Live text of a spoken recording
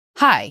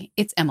Hi,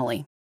 it's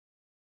Emily.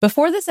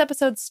 Before this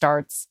episode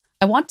starts,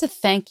 I want to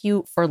thank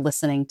you for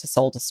listening to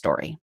Sold a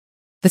Story.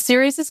 The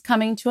series is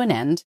coming to an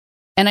end,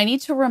 and I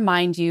need to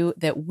remind you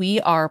that we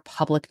are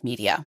public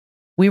media.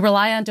 We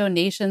rely on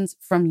donations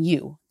from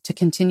you to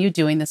continue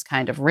doing this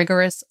kind of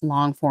rigorous,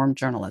 long-form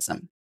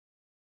journalism.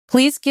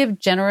 Please give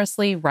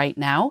generously right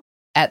now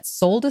at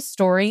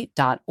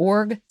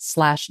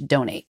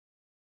soldastory.org/donate.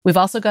 We've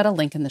also got a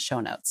link in the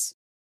show notes.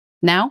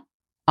 Now,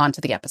 on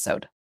to the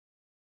episode.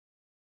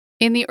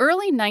 In the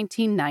early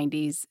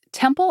 1990s,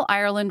 Temple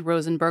Ireland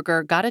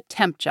Rosenberger got a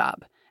temp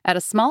job at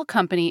a small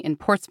company in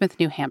Portsmouth,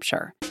 New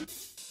Hampshire.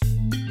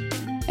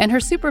 And her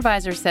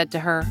supervisor said to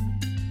her,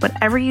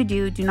 "Whatever you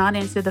do not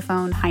answer the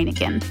phone,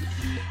 Heineken."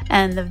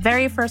 And the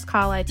very first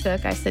call I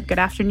took, I said, "Good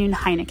afternoon,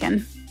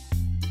 Heineken."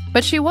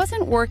 But she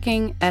wasn't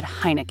working at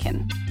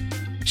Heineken.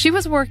 She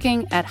was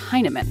working at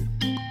Heinemann.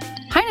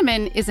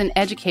 Heinemann is an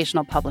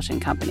educational publishing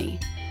company.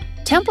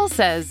 Temple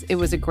says it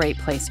was a great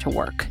place to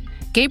work.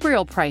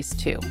 Gabriel Price,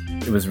 too.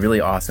 It was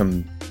really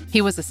awesome.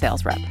 He was a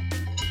sales rep.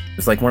 It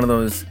was like one of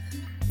those,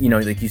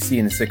 like you see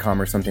in a sitcom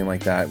or something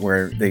like that,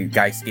 where the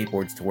guy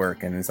skateboards to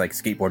work and is like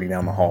skateboarding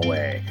down the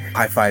hallway,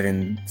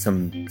 high-fiving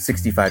some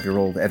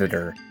 65-year-old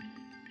editor.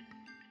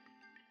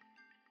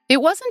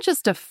 It wasn't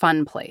just a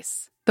fun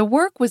place. The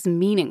work was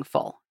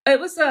meaningful.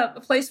 It was a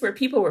place where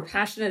people were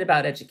passionate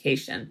about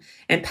education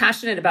and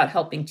passionate about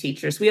helping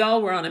teachers. We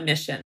all were on a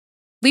mission.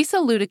 Lisa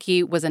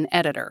Ludicky was an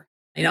editor.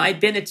 I'd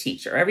been a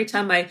teacher. Every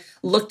time I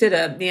looked at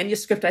a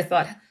manuscript, I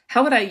thought,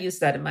 how would I use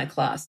that in my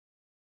class?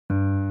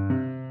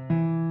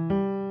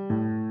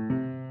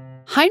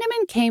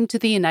 Heinemann came to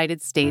the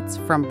United States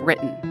from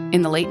Britain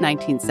in the late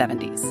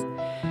 1970s.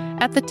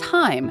 At the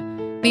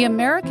time, the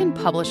American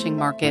publishing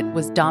market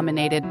was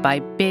dominated by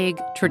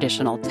big,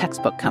 traditional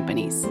textbook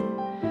companies.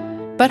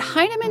 But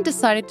Heinemann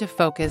decided to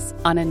focus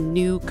on a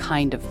new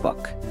kind of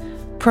book,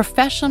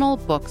 professional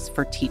books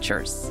for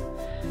teachers.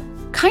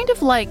 Kind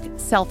of like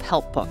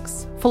self-help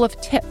books, full of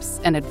tips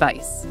and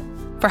advice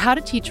for how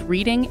to teach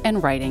reading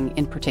and writing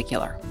in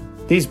particular.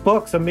 These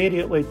books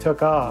immediately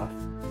took off.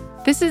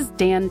 This is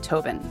Dan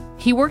Tobin.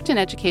 He worked in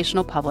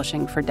educational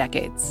publishing for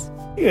decades.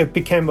 It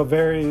became a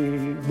very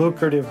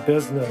lucrative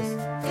business.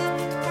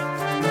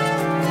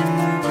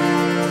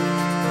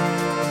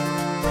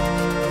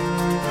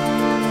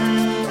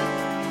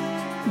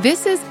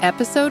 This is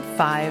episode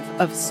 5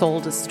 of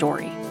Sold a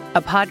Story,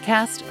 a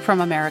podcast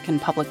from American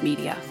Public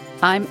Media.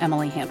 I'm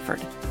Emily Hanford.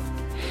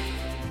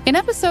 In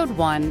episode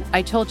 1,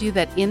 I told you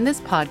that in this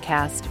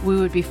podcast, we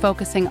would be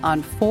focusing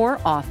on 4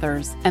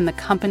 authors and the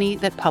company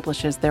that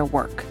publishes their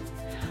work.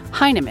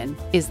 Heinemann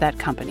is that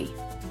company.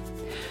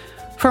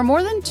 For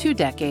more than 2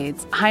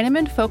 decades,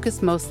 Heinemann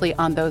focused mostly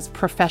on those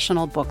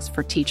professional books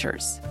for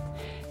teachers.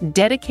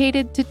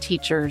 Dedicated to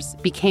teachers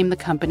became the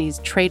company's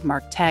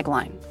trademark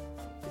tagline.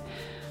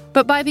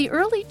 But by the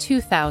early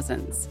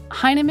 2000s,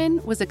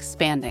 Heinemann was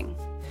expanding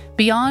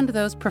beyond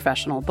those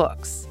professional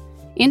books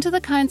into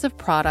the kinds of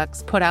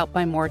products put out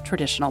by more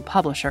traditional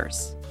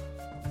publishers.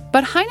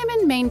 But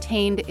Heinemann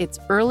maintained its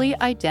early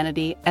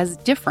identity as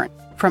different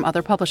from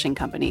other publishing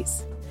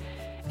companies.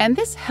 And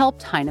this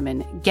helped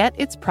Heinemann get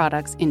its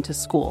products into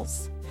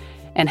schools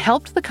and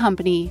helped the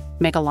company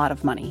make a lot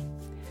of money,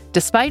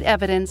 despite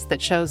evidence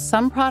that shows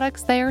some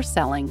products they are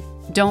selling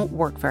don't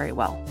work very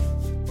well.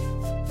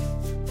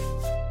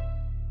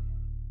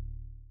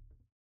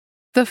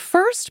 The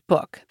first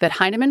book that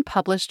Heinemann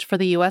published for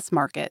the U.S.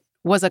 market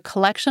was a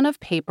collection of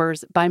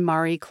papers by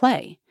Marie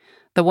Clay,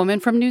 the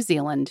woman from New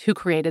Zealand who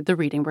created the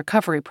Reading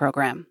Recovery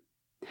Program.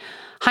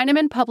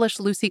 Heinemann published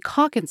Lucy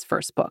Calkins'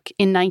 first book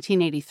in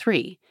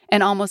 1983,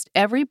 and almost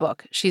every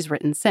book she's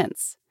written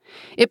since.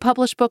 It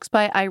published books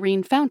by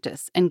Irene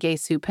Fountas and Gay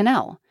Sue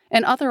Pinnell,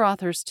 and other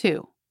authors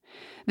too.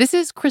 This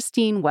is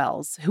Christine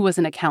Wells, who was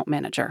an account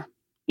manager.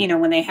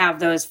 When they have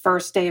those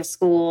first day of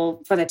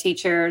school for the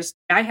teachers,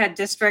 I had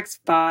districts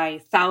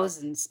buy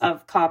thousands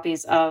of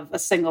copies of a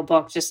single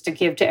book just to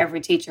give to every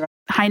teacher.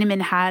 Heinemann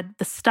had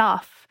the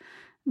stuff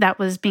that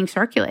was being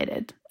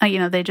circulated.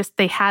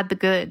 They had the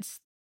goods.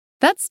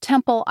 That's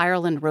Temple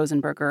Ireland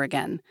Rosenberger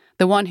again,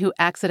 the one who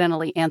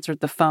accidentally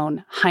answered the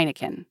phone,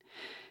 Heineken.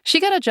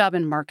 She got a job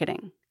in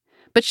marketing.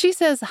 But she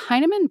says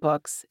Heinemann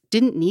books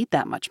didn't need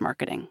that much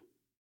marketing.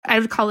 I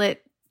would call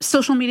it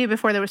social media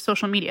before there was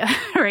social media,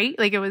 right?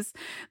 The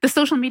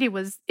social media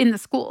was in the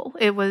school.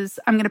 It was,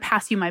 I'm going to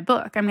pass you my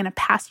book. I'm going to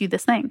pass you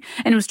this thing.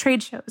 And it was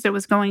trade shows. It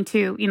was going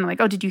to,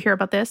 oh, did you hear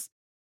about this?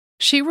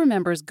 She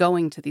remembers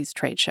going to these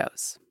trade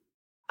shows.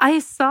 I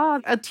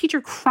saw a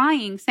teacher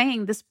crying,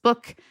 saying this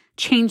book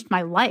changed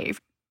my life.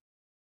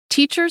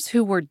 Teachers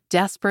who were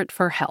desperate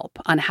for help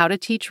on how to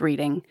teach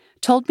reading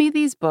told me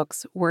these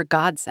books were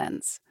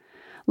godsends.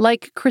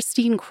 Like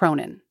Christine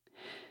Cronin.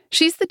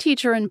 She's the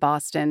teacher in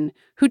Boston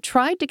who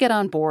tried to get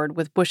on board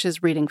with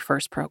Bush's Reading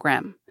First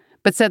program,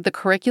 but said the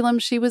curriculum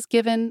she was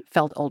given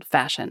felt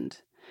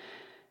old-fashioned.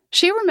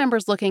 She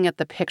remembers looking at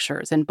the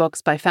pictures in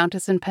books by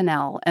Fountas and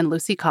Pinnell and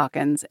Lucy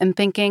Calkins and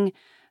thinking,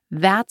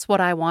 that's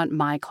what I want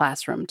my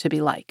classroom to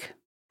be like.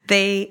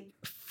 They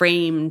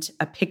framed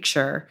a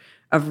picture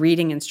of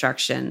reading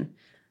instruction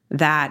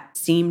that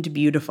seemed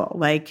beautiful,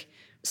 like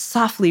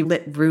softly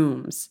lit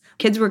rooms.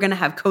 Kids were going to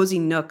have cozy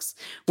nooks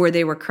where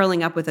they were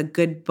curling up with a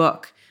good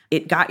book.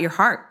 It got your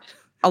heart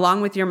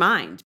along with your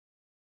mind.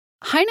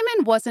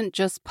 Heinemann wasn't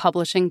just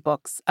publishing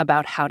books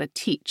about how to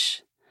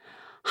teach.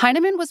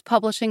 Heinemann was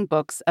publishing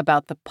books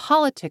about the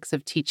politics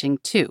of teaching,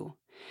 too,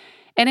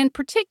 and in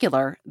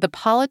particular, the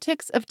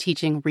politics of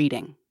teaching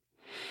reading.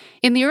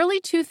 In the early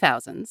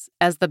 2000s,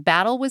 as the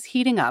battle was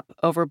heating up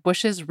over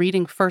Bush's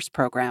Reading First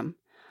program,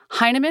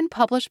 Heinemann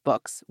published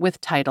books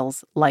with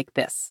titles like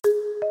this: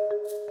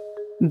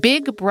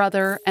 Big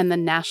Brother and the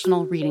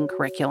National Reading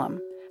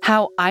Curriculum: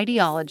 How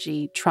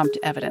Ideology Trumped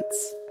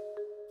Evidence.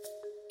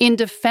 In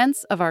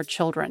Defense of Our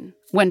Children: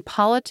 When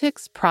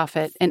Politics,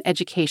 Profit, and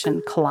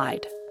Education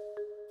Collide.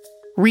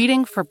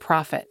 Reading for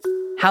Profit: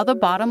 How the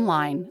Bottom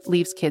Line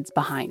Leaves Kids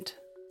Behind.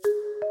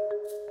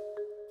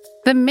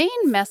 The main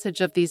message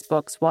of these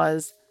books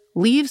was,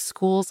 leave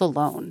schools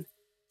alone.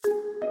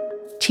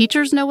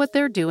 Teachers know what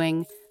they're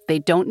doing. They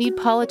don't need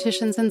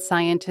politicians and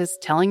scientists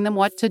telling them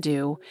what to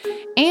do.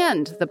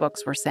 And, the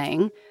books were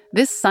saying,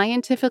 this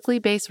scientifically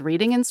based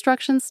reading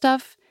instruction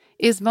stuff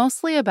is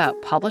mostly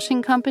about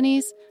publishing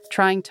companies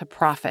trying to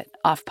profit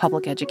off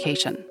public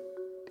education.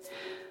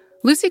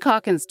 Lucy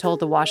Calkins told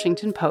the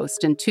Washington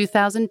Post in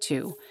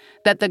 2002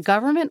 that the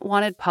government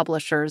wanted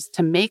publishers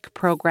to make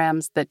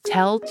programs that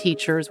tell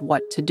teachers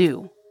what to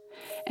do.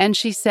 And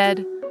she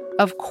said,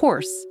 of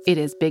course it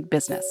is big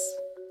business.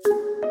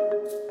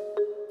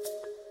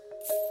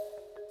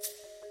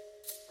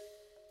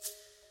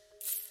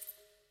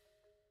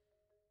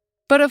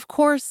 But of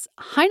course,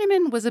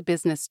 Heinemann was a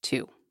business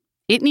too.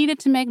 It needed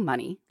to make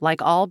money,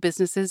 like all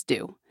businesses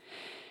do.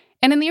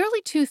 And in the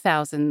early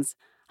 2000s,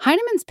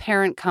 Heinemann's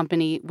parent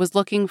company was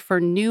looking for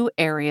new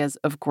areas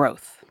of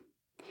growth.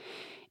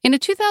 In a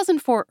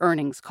 2004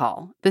 earnings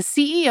call, the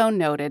CEO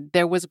noted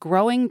there was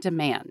growing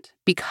demand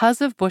because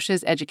of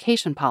Bush's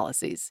education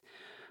policies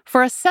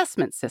for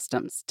assessment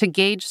systems to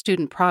gauge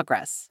student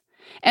progress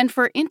and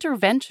for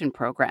intervention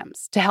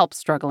programs to help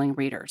struggling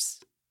readers.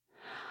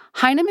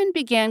 Heinemann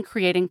began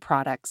creating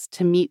products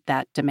to meet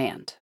that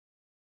demand.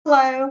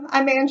 Hello,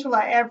 I'm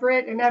Angela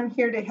Everett, and I'm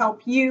here to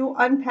help you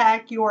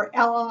unpack your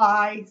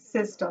LLI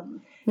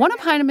system. One of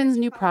Heinemann's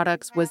new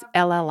products was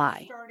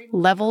LLI,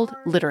 Leveled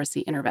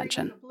Literacy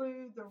Intervention.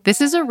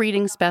 This is a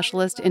reading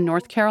specialist in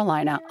North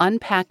Carolina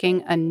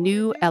unpacking a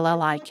new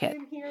LLI kit.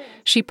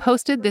 She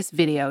posted this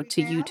video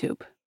to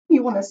YouTube.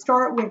 You want to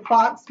start with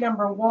box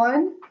number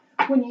 1.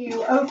 When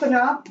you open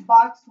up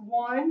box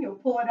 1, you'll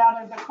pull it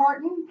out of the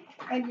carton,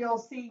 and you'll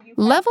see...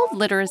 Leveled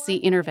Literacy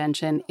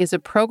Intervention is a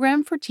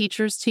program for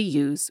teachers to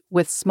use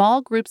with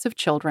small groups of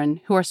children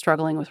who are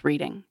struggling with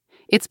reading.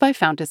 It's by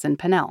Fountas and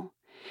Pinnell.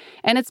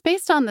 And it's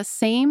based on the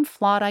same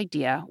flawed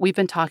idea we've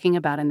been talking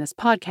about in this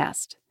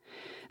podcast.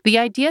 The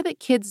idea that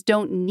kids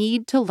don't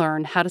need to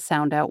learn how to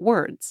sound out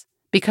words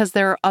because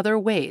there are other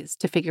ways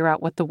to figure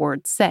out what the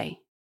words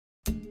say.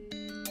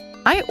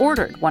 I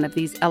ordered one of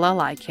these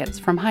LLI kits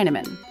from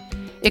Heinemann.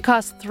 It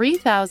cost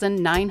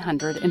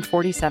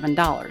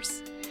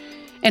 $3,947.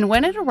 And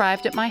when it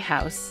arrived at my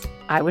house,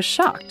 I was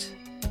shocked.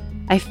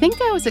 I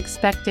think I was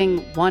expecting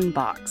 1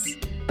 box,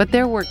 but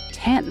there were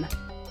 10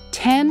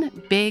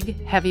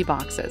 big, heavy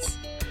boxes.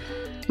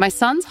 My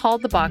sons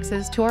hauled the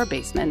boxes to our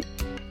basement,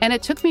 and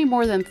it took me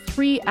more than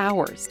 3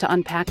 hours to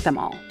unpack them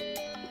all.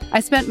 I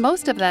spent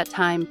most of that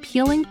time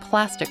peeling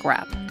plastic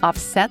wrap off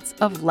sets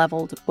of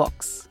leveled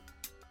books.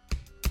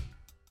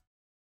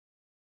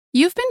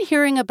 You've been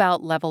hearing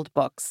about leveled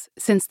books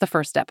since the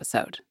first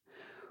episode.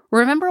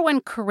 Remember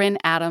when Corinne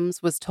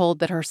Adams was told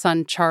that her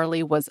son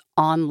Charlie was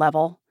on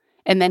level,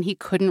 and then he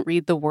couldn't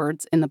read the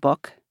words in the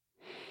book?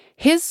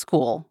 His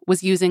school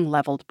was using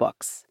leveled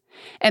books,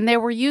 and they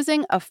were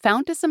using a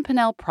Fountas and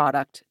Pinnell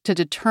product to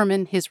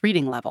determine his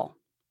reading level.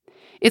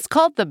 It's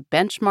called the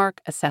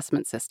Benchmark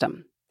Assessment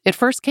System. It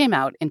first came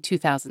out in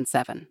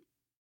 2007.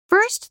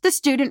 First, the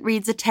student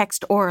reads a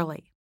text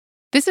orally.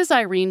 This is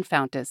Irene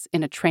Fountas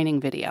in a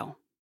training video.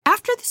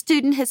 After the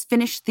student has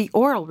finished the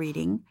oral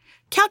reading,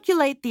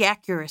 calculate the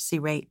accuracy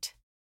rate.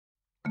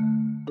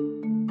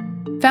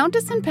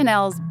 Fountas and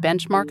Pinnell's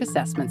Benchmark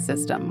Assessment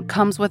System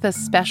comes with a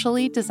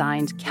specially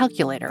designed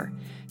calculator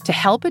to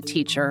help a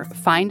teacher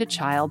find a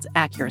child's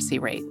accuracy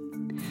rate.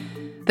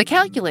 The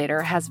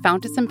calculator has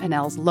Fountas and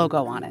Pinnell's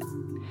logo on it.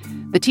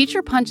 The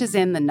teacher punches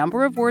in the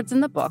number of words in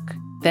the book,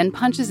 then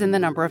punches in the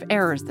number of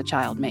errors the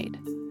child made.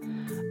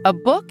 A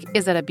book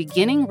is at a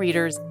beginning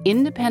reader's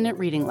independent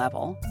reading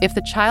level if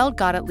the child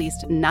got at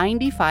least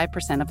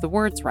 95% of the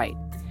words right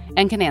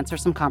and can answer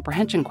some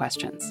comprehension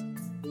questions.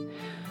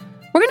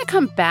 We're going to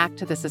come back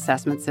to this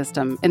assessment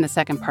system in the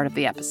second part of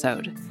the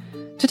episode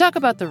to talk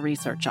about the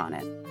research on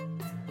it.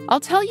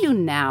 I'll tell you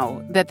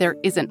now that there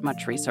isn't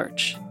much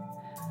research.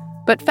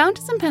 But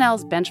Fountas and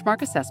Pinnell's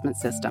Benchmark Assessment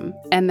System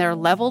and their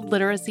Leveled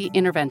Literacy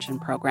Intervention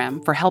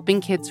program for helping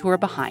kids who are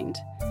behind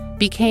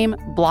became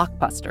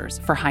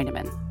blockbusters for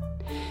Heinemann.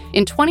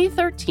 In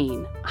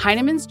 2013,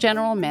 Heinemann's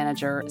general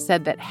manager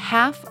said that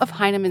half of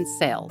Heinemann's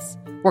sales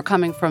were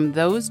coming from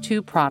those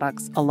two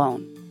products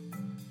alone.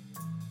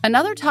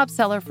 Another top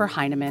seller for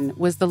Heinemann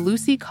was the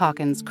Lucy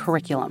Calkins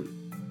curriculum.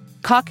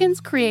 Calkins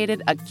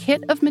created a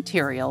kit of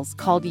materials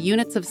called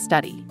Units of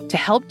Study to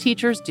help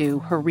teachers do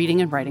her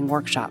reading and writing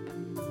workshop.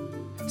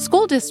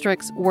 School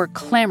districts were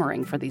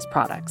clamoring for these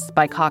products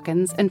by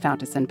Calkins and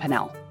Fountas and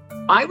Pinnell.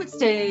 I would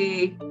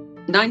say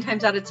 9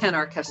 times out of 10,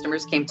 our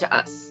customers came to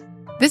us.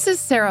 This is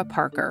Sarah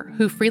Parker,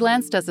 who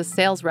freelanced as a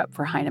sales rep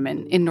for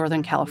Heinemann in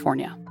Northern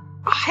California.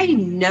 I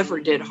never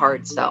did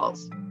hard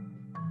sells.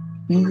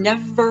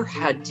 Never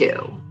had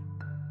to.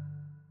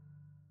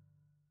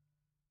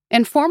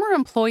 And former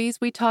employees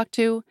we talked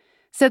to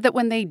said that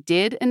when they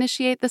did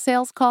initiate the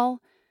sales call,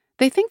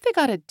 they think they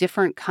got a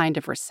different kind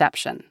of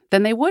reception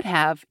than they would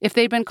have if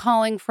they'd been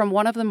calling from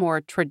one of the more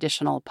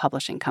traditional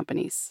publishing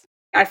companies.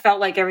 I felt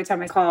like every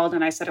time I called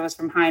and I said it was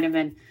from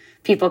Heinemann,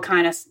 people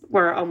kind of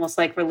were almost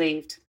like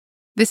relieved.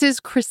 This is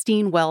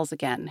Christine Wells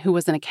again, who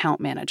was an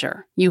account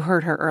manager. You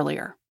heard her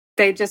earlier.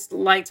 They just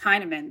liked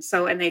Heinemann.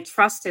 And they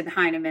trusted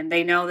Heinemann.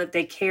 They know that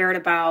they cared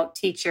about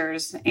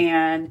teachers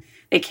and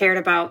they cared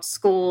about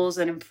schools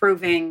and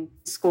improving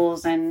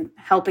schools and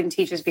helping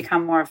teachers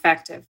become more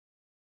effective.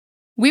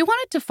 We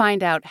wanted to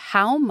find out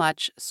how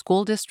much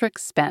school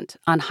districts spent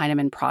on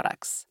Heinemann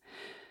products.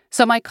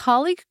 So my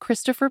colleague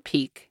Christopher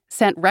Peak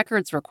sent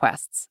records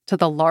requests to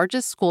the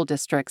largest school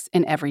districts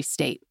in every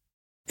state.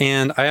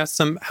 And I asked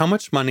them how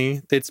much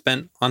money they'd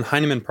spent on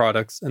Heinemann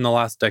products in the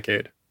last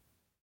decade.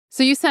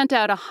 So you sent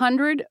out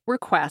 100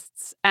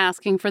 requests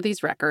asking for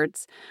these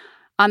records.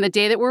 On the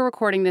day that we're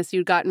recording this,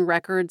 you'd gotten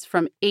records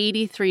from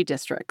 83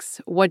 districts.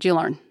 What'd you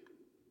learn?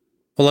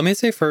 Well, let me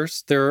say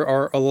first, there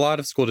are a lot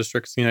of school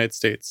districts in the United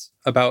States,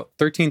 about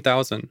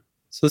 13,000.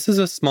 So this is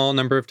a small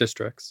number of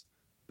districts.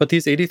 But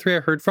these 83 I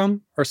heard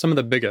from are some of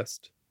the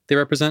biggest. They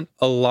represent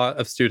a lot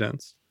of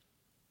students.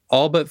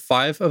 All but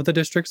 5 of the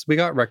districts we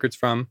got records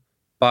from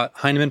bought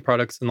Heinemann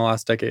products in the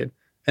last decade,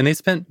 and they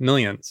spent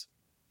millions.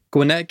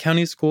 Gwinnett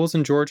County Schools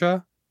in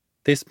Georgia,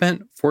 they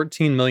spent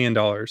 $14 million.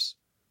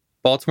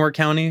 Baltimore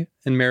County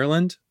in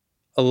Maryland,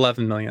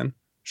 $11 million.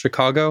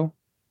 Chicago,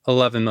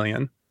 $11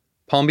 million.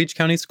 Palm Beach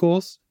County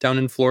Schools down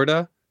in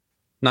Florida,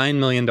 $9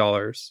 million.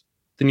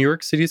 The New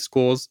York City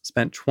schools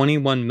spent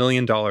 $21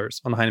 million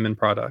on Heinemann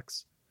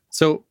products.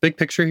 So, big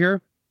picture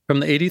here, from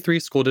the 83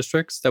 school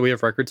districts that we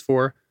have records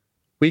for,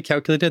 we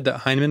calculated that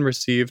Heinemann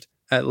received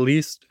at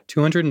least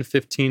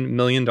 $215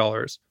 million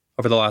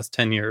over the last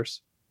 10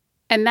 years.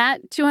 And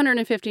that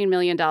 $215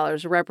 million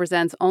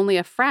represents only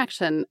a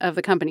fraction of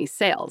the company's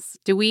sales.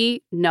 Do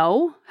we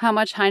know how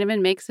much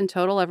Heinemann makes in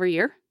total every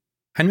year?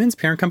 Heinemann's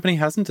parent company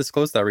hasn't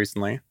disclosed that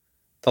recently.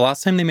 The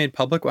last time they made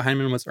public what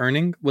Heinemann was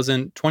earning was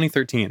in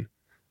 2013.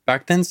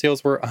 Back then,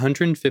 sales were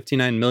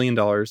 $159 million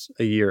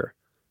a year.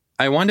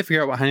 I wanted to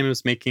figure out what Heinemann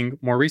was making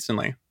more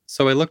recently,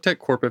 so I looked at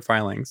corporate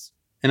filings,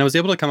 and I was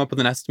able to come up with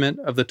an estimate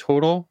of the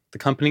total the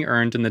company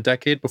earned in the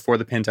decade before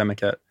the pandemic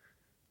hit.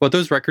 What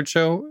those records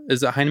show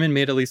is that Heinemann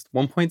made at least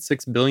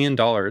 $1.6 billion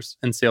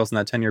in sales in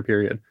that 10-year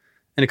period,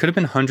 and it could have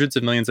been hundreds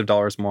of millions of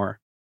dollars more.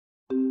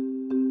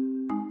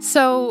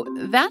 So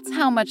that's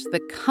how much the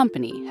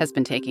company has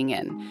been taking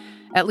in,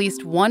 at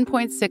least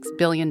 $1.6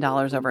 billion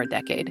over a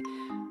decade.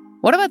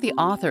 What about the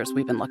authors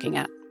we've been looking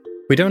at?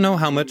 We don't know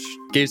how much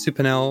Gay Sue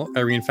Pinnell,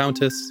 Irene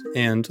Fountas,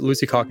 and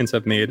Lucy Calkins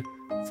have made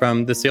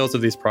from the sales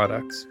of these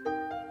products.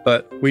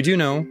 But we do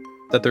know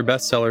that they're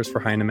best sellers for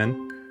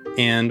Heinemann,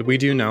 and we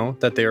do know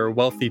that they are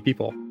wealthy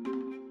people.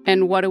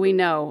 And what do we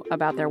know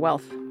about their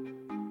wealth?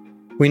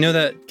 We know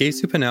that Gay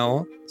Sue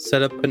Pinnell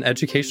set up an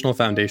educational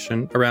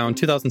foundation around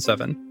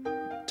 2007.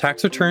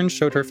 Tax returns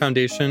showed her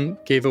foundation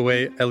gave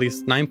away at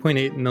least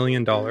 $9.8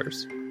 million.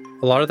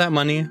 A lot of that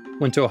money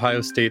went to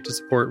Ohio State to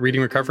support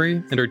reading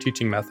recovery and her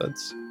teaching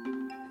methods.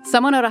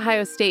 Someone at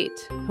Ohio State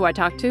who I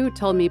talked to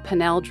told me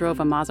Pinnell drove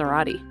a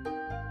Maserati.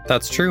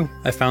 That's true.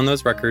 I found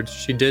those records.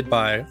 She did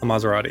buy a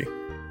Maserati.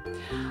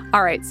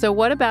 All right, so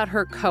what about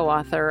her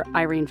co-author,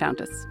 Irene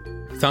Fountas?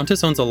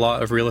 Fountas owns a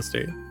lot of real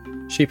estate.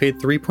 She paid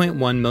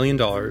 $3.1 million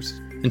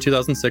in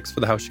 2006 for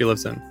the house she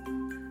lives in.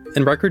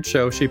 And records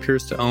show she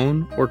appears to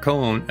own or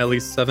co-own at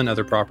least 7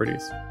 other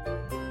properties.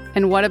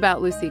 And what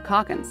about Lucy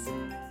Calkins?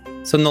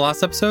 So in the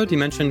last episode, you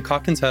mentioned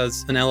Calkins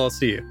has an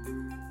LLC.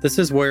 This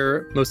is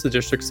where most of the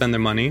districts send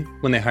their money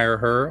when they hire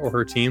her or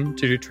her team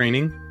to do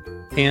training.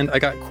 And I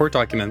got court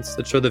documents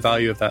that show the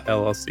value of that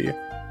LLC.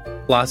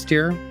 Last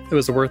year, it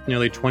was worth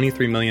nearly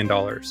 $23 million.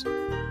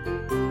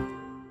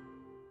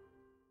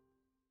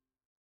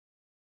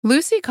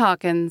 Lucy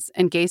Calkins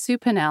and Gay Sue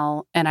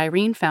Pinnell and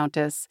Irene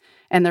Fountas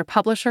and their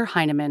publisher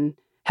Heinemann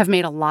have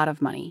made a lot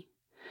of money.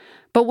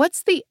 But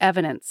what's the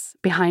evidence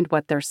behind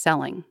what they're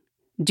selling?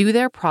 Do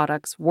their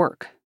products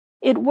work?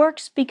 It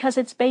works because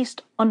it's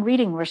based on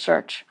reading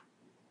research.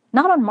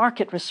 Not on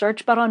market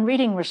research, but on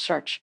reading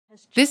research.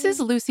 This is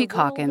Lucy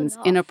Calkins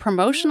in a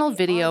promotional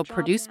video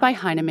produced by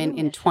Heinemann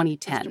in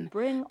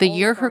 2010, the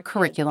year her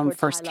curriculum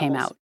first came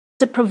out.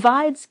 It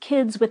provides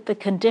kids with the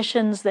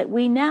conditions that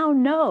we now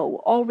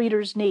know all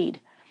readers need.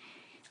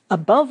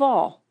 Above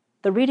all,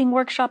 the reading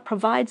workshop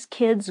provides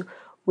kids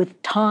with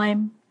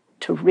time,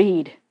 to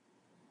read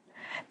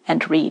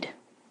and read.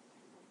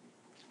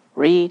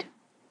 Read,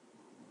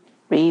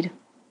 read,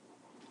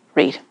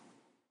 read.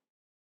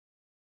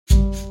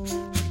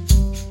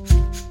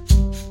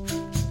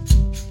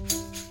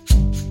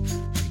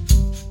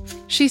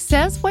 She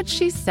says what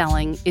she's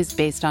selling is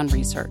based on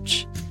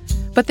research.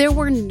 But there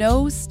were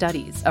no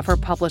studies of her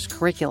published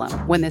curriculum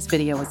when this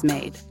video was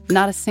made,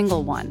 not a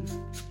single one.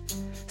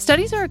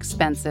 Studies are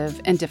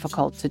expensive and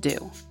difficult to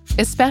do,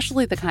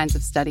 especially the kinds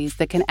of studies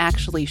that can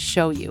actually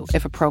show you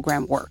if a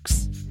program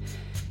works.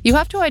 You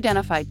have to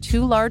identify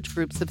two large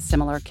groups of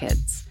similar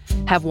kids,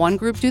 have one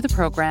group do the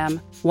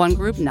program, one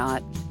group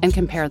not, and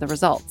compare the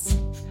results.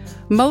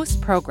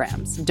 Most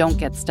programs don't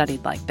get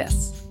studied like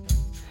this.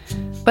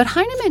 But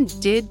Heinemann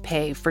did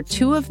pay for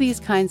two of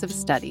these kinds of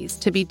studies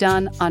to be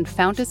done on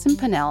Fountas and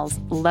Pinnell's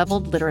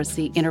Leveled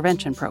Literacy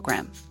Intervention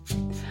Program.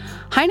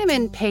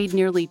 Heinemann paid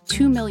nearly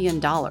 $2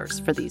 million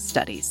for these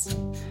studies.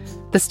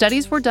 The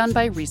studies were done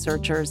by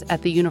researchers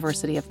at the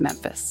University of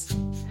Memphis.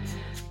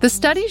 The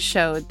studies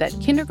showed that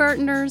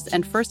kindergartners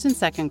and first and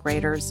second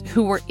graders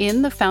who were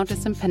in the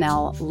Fountas and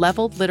Pinnell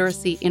Leveled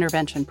Literacy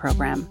Intervention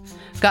Program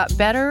got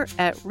better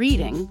at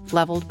reading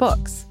leveled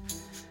books.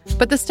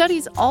 But the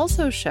studies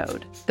also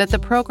showed that the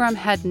program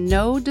had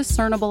no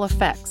discernible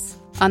effects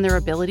on their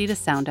ability to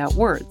sound out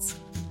words.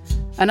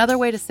 Another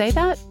way to say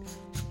that?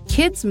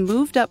 Kids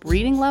moved up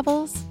reading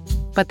levels,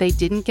 but they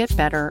didn't get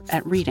better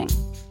at reading.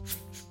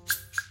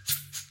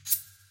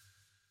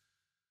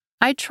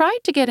 I tried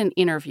to get an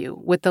interview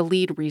with the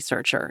lead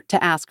researcher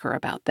to ask her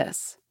about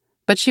this,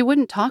 but she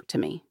wouldn't talk to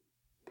me.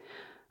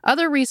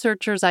 Other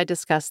researchers I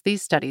discussed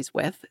these studies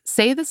with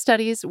say the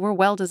studies were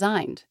well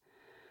designed,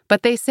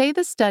 but they say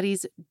the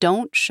studies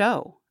don't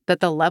show that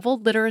the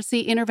Leveled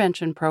Literacy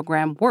Intervention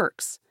Program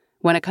works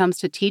when it comes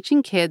to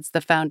teaching kids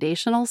the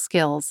foundational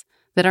skills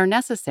that are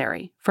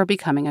necessary for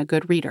becoming a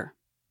good reader.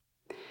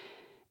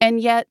 And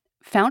yet,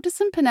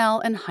 Fountas and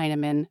Pinnell and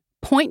Heinemann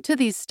point to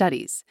these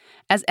studies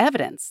as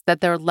evidence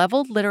that their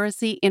Leveled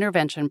Literacy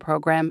Intervention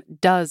Program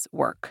does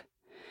work.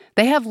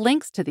 They have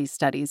links to these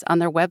studies on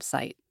their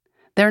website.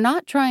 They're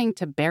not trying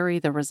to bury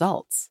the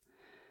results.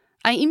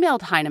 I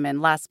emailed Heinemann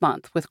last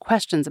month with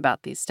questions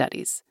about these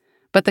studies,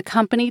 but the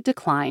company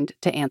declined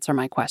to answer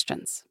my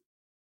questions.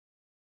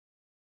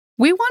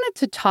 We wanted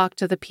to talk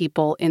to the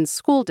people in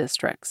school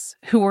districts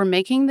who were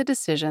making the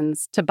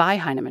decisions to buy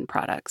Heinemann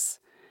products.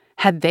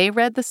 Had they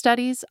read the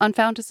studies on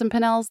Fountas and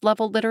Pinnell's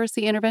Leveled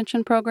Literacy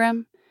Intervention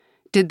Program?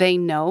 Did they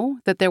know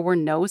that there were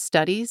no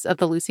studies of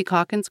the Lucy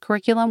Calkins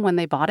curriculum when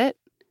they bought it?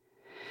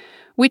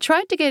 We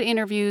tried to get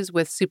interviews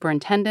with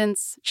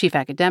superintendents, chief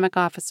academic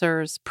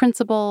officers,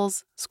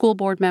 principals, school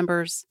board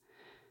members.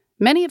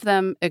 Many of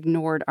them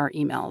ignored our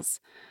emails.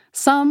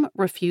 Some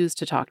refused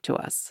to talk to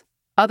us.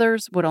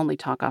 Others would only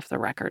talk off the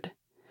record.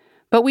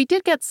 But we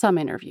did get some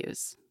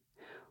interviews.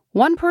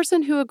 One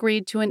person who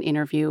agreed to an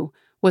interview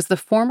was the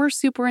former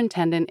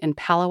superintendent in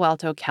Palo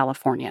Alto,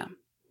 California,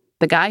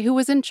 the guy who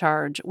was in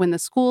charge when the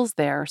schools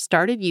there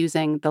started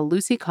using the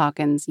Lucy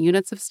Calkins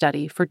units of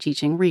study for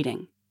teaching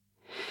reading.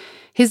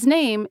 His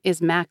name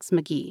is Max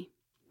McGee.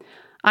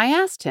 I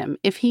asked him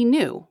if he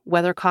knew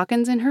whether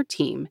Calkins and her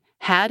team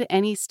had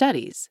any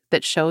studies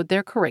that showed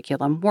their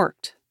curriculum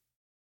worked.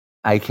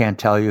 I can't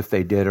tell you if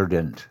they did or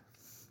didn't.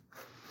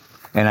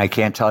 And I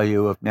can't tell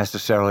you if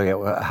necessarily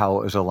how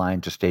it was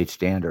aligned to state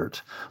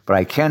standards. But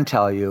I can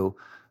tell you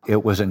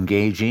it was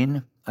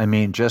engaging. I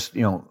mean, just,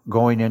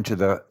 going into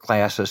the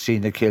classes,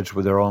 seeing the kids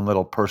with their own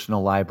little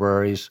personal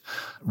libraries,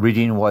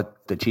 reading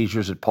what the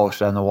teachers had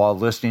posted on the wall,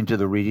 listening to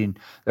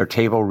their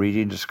table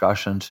reading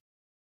discussions.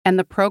 And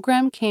the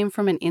program came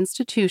from an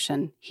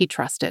institution he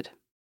trusted.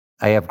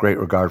 I have great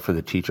regard for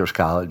the Teachers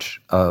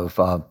College of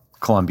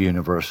Columbia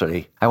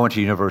University. I went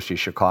to University of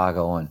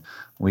Chicago, and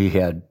we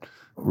had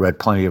read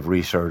plenty of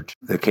research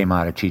that came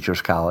out of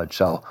Teachers College.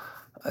 So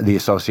the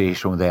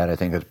association with that, I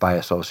think, is by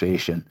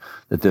association,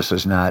 that this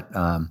is not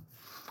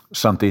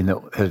something that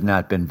has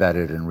not been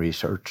vetted and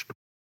researched.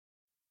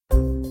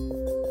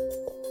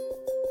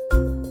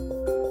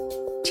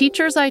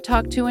 Teachers I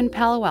talked to in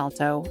Palo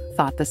Alto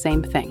thought the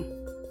same thing.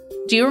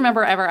 Do you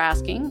remember ever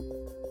asking,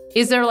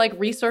 is there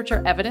research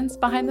or evidence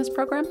behind this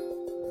program?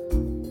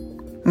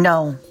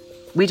 No,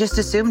 we just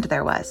assumed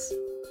there was.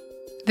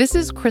 This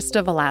is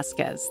Krista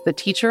Velasquez, the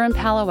teacher in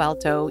Palo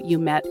Alto you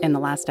met in the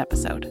last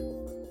episode.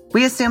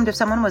 We assumed if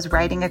someone was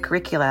writing a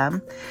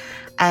curriculum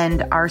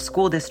and our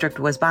school district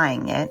was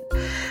buying it,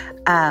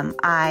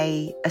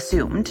 I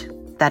assumed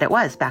that it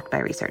was backed by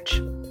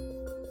research.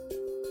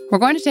 We're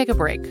going to take a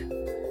break.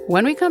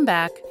 When we come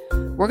back,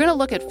 we're going to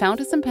look at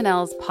Fountas and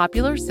Pinnell's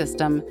popular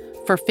system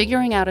for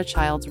figuring out a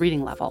child's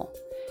reading level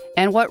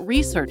and what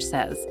research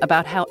says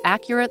about how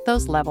accurate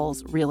those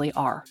levels really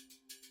are.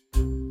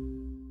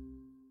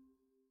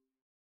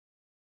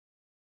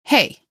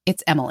 Hey,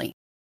 it's Emily.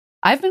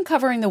 I've been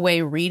covering the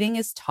way reading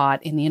is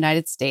taught in the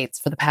United States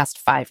for the past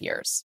 5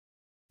 years.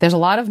 There's a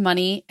lot of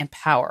money and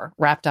power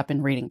wrapped up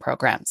in reading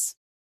programs.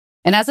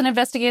 And as an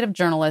investigative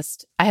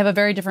journalist, I have a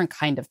very different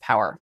kind of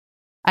power.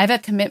 I have a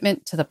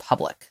commitment to the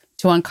public,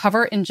 to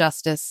uncover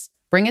injustice,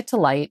 bring it to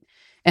light,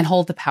 and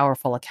hold the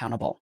powerful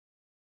accountable.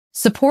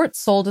 Support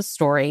Sold a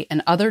Story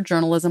and other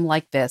journalism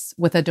like this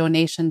with a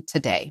donation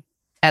today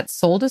at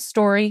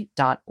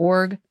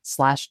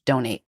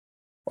soldastory.org/donate,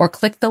 or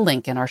click the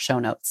link in our show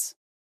notes.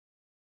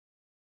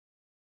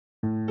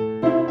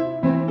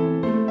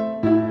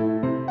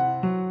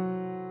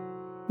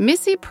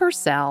 Missy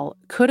Purcell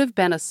could have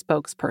been a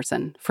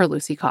spokesperson for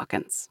Lucy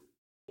Calkins.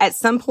 At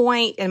some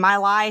point in my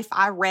life,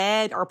 I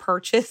read or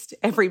purchased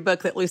every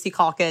book that Lucy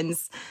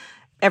Calkins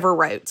ever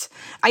wrote.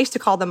 I used to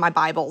call them my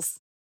Bibles.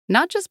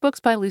 Not just books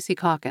by Lucy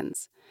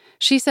Calkins.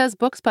 She says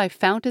books by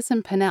Fountas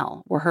and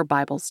Pinnell were her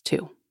Bibles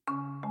too.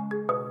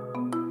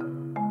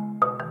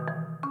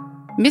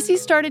 Missy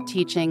started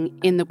teaching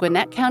in the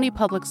Gwinnett County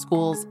Public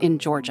Schools in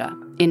Georgia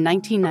in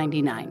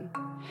 1999.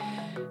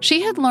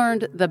 She had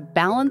learned the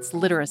balanced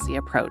literacy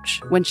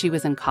approach when she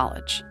was in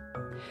college.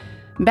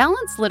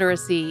 Balanced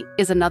literacy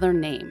is another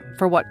name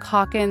for what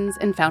Calkins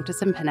and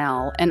Fountas and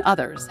Pinnell and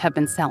others have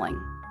been selling.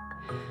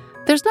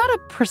 There's not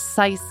a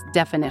precise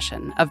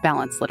definition of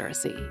balanced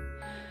literacy,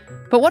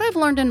 but what I've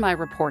learned in my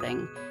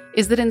reporting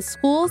is that in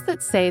schools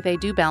that say they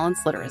do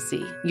balanced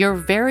literacy, you're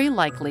very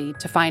likely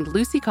to find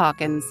Lucy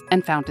Calkins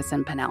and Fountas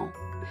and Pinnell.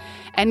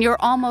 And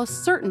you're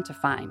almost certain to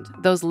find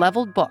those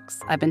leveled books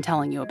I've been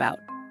telling you about.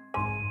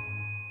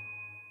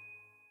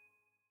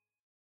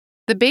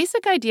 The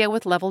basic idea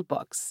with leveled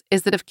books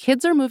is that if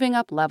kids are moving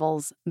up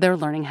levels, they're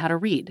learning how to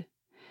read.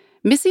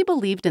 Missy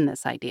believed in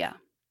this idea.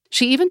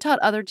 She even taught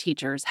other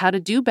teachers how to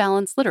do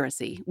balanced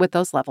literacy with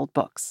those leveled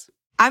books.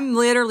 I'm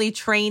literally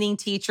training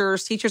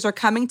teachers. Teachers are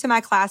coming to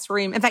my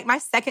classroom. In fact, my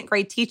second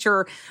grade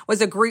teacher was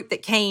a group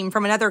that came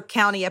from another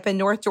county up in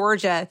North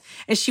Georgia.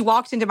 And she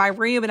walked into my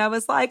room and I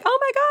was like, oh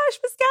my gosh,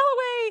 Miss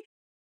Galloway.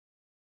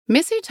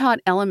 Missy taught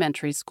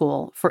elementary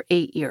school for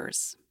 8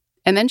 years.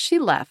 And then she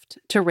left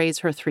to raise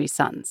her 3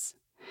 sons.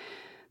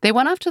 They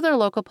went off to their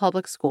local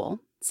public school,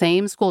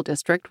 same school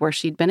district where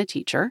she'd been a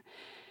teacher.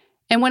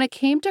 And when it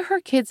came to her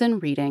kids in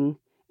reading,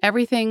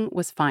 everything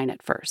was fine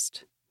at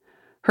first.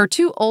 Her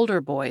 2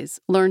 older boys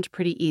learned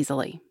pretty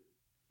easily.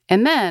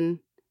 And then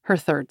her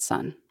 3rd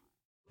son.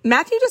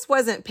 Matthew just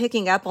wasn't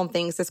picking up on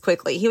things as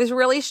quickly. He was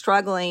really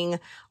struggling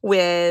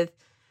with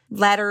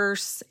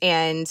letters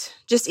and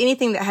just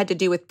anything that had to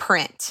do with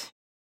print.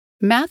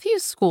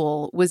 Matthew's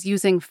school was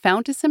using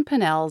Fountas and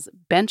Pinnell's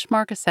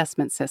benchmark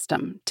assessment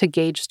system to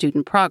gauge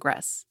student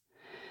progress.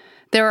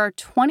 There are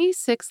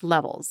 26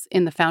 levels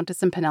in the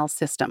Fountas and Pinnell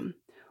system,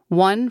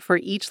 1 for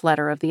each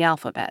letter of the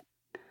alphabet.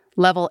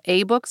 Level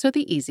A books are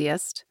the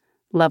easiest.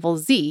 Level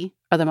Z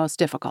are the most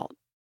difficult.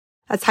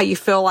 That's how you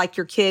feel like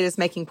your kid is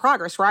making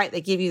progress, right?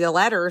 They give you the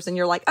letters and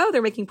you're like, oh,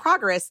 they're making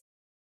progress.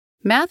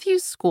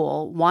 Matthew's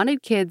school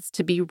wanted kids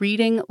to be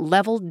reading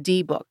level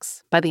D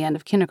books by the end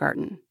of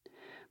kindergarten.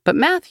 But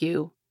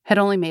Matthew had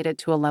only made it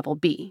to a level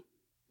B.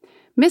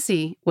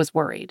 Missy was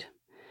worried.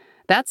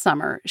 That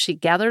summer, she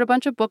gathered a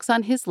bunch of books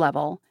on his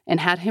level and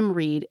had him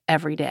read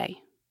every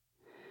day.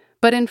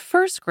 But in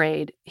 1st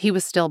grade, he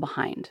was still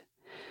behind.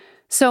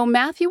 So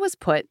Matthew was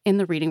put in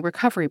the reading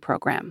recovery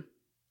program.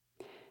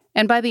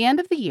 And by the end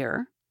of the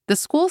year, the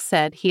school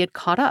said he had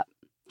caught up.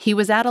 He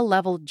was at a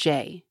level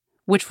J,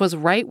 which was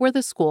right where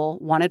the school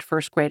wanted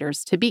 1st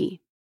graders to be.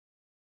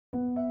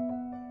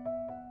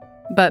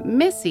 But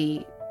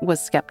Missy was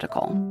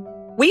skeptical.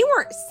 We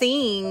weren't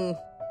seeing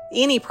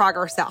any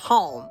progress at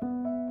home.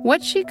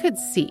 What she could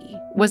see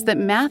was that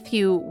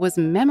Matthew was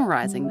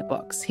memorizing the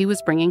books he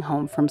was bringing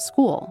home from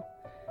school.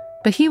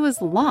 But he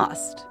was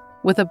lost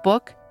with a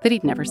book that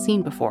he'd never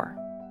seen before.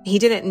 He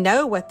didn't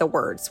know what the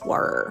words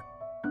were.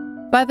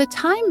 By the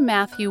time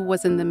Matthew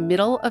was in the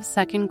middle of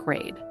 2nd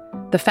grade,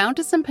 the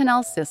Fountas and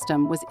Pinnell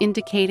system was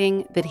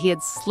indicating that he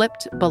had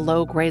slipped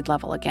below grade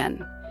level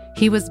again.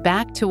 He was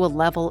back to a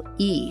level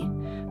E,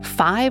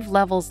 5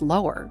 levels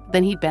lower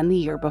than he'd been the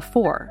year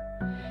before.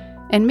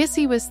 And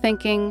Missy was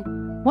thinking,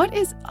 what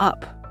is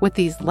up with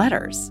these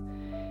letters?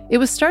 It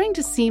was starting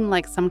to seem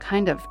like some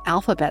kind of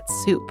alphabet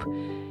soup,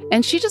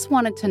 and she just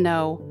wanted to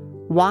know,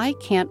 why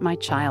can't my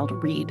child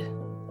read?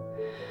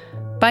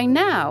 By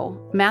now,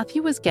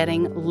 Matthew was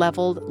getting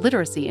Leveled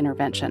Literacy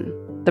Intervention,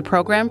 the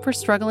program for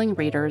struggling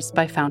readers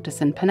by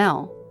Fountas and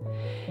Pinnell.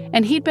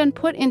 And he'd been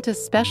put into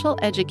special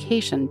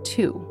education,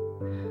 too.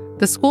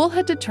 The school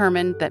had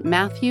determined that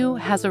Matthew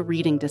has a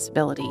reading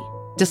disability,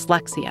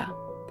 dyslexia.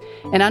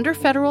 And under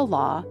federal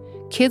law,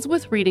 kids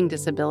with reading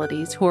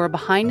disabilities who are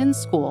behind in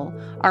school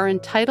are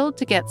entitled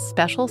to get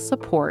special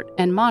support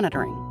and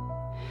monitoring.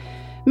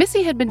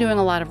 Missy had been doing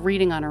a lot of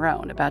reading on her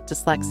own about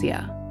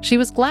dyslexia. She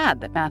was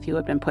glad that Matthew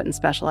had been put in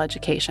special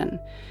education.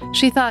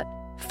 She thought,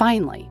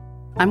 finally,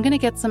 I'm going to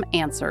get some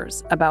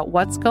answers about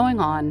what's going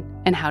on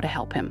and how to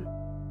help him.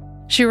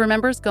 She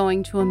remembers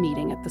going to a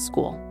meeting at the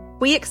school.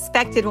 We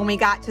expected when we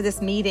got to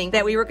this meeting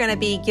that we were going to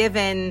be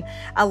given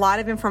a lot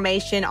of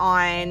information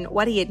on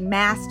what he had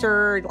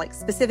mastered, like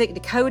specific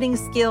decoding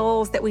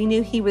skills that we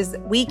knew he was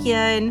weak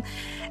in.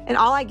 And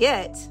all I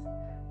get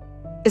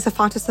is a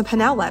Fountas and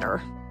Pinnell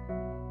letter.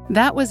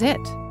 That was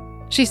it.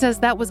 She says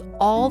that was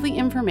all the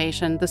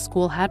information the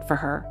school had for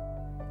her.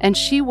 And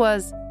she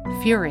was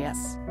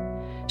furious.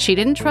 She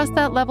didn't trust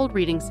that leveled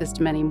reading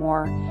system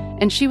anymore,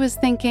 and she was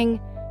thinking,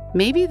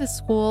 maybe the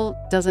school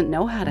doesn't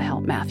know how to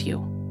help Matthew.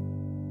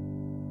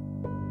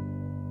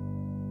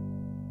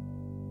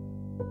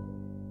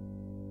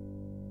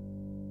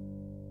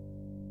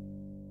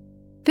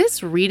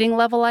 This reading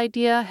level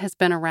idea has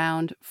been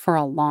around for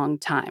a long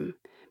time,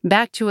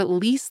 back to at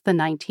least the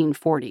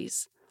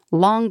 1940s,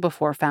 long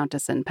before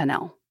Fountas and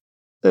Pinnell.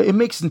 It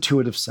makes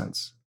intuitive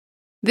sense.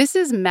 This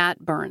is Matt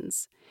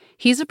Burns.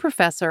 He's a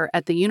professor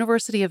at the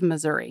University of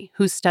Missouri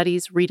who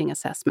studies reading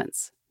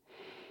assessments.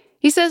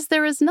 He says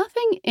there is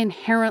nothing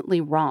inherently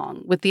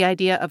wrong with the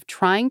idea of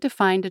trying to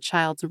find a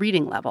child's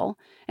reading level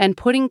and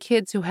putting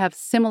kids who have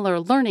similar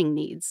learning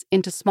needs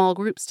into small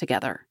groups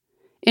together.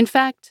 In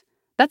fact,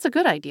 that's a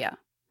good idea.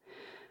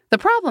 The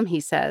problem, he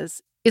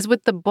says, is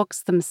with the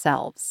books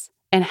themselves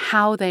and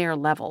how they are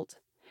leveled,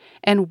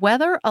 and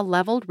whether a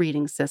leveled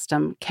reading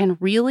system can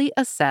really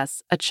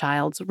assess a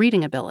child's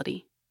reading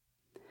ability.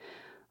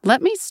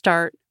 Let me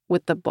start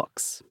with the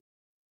books.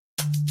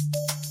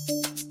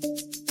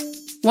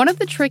 One of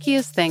the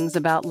trickiest things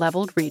about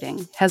leveled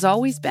reading has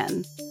always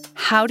been,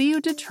 how do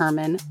you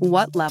determine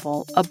what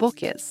level a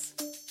book is?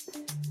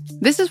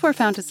 This is where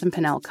Fountas and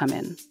Pinnell come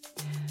in.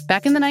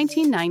 Back in the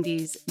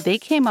 1990s, they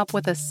came up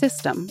with a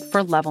system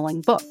for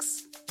leveling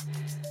books.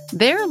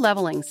 Their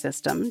leveling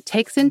system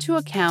takes into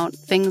account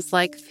things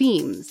like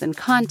themes and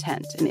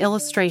content and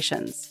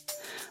illustrations,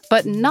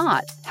 but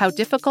not how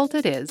difficult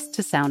it is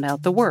to sound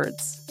out the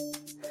words.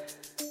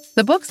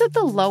 The books at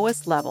the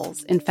lowest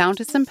levels in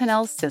Fountas and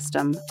Pinnell's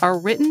system are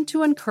written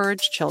to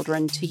encourage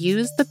children to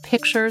use the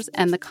pictures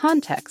and the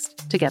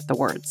context to get the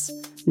words,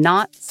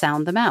 not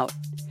sound them out.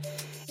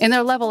 In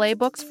their Level A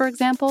books, for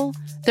example,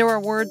 there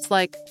are words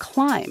like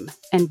climb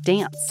and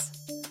dance.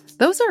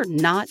 Those are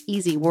not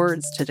easy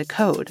words to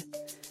decode.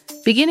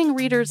 Beginning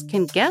readers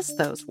can guess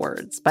those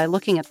words by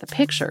looking at the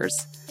pictures,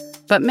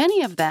 but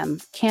many of them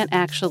can't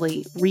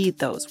actually read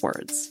those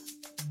words.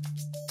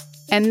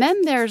 And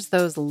then there's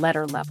those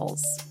letter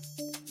levels.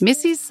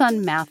 Missy's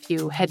son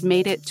Matthew had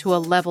made it to a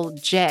level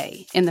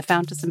J in the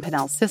Fountas and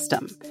Pinnell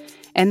system,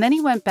 and then he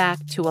went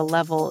back to a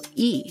level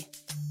E.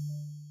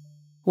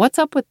 What's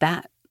up with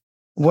that?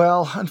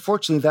 Well,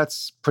 unfortunately,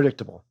 that's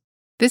predictable.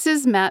 This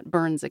is Matt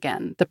Burns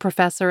again, the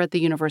professor at the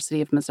University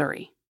of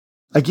Missouri.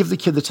 I give the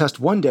kid the test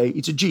one day,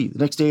 it's a G. The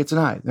next day, it's an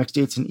I. The next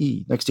day, it's an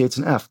E. The next day, it's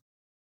an F.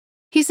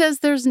 He says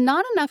there's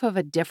not enough of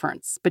a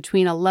difference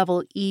between a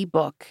level E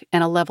book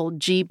and a level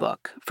G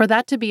book for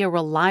that to be a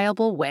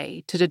reliable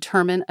way to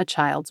determine a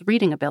child's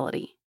reading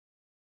ability.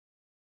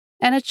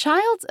 And a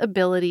child's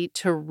ability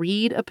to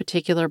read a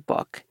particular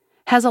book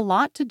has a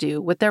lot to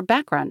do with their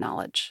background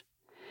knowledge.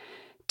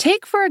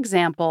 Take, for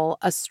example,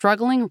 a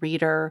struggling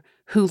reader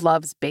who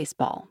loves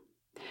baseball.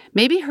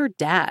 Maybe her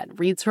dad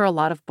reads her a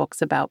lot of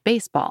books about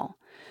baseball,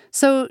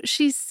 so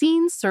she's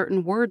seen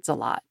certain words a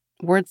lot,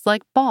 words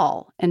like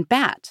ball and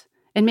bat,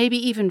 and maybe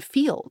even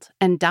field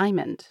and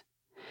diamond.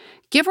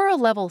 Give her a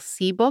level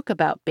C book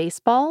about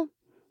baseball,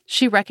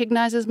 she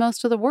recognizes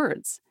most of the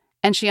words,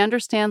 and she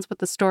understands what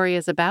the story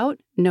is about,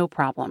 no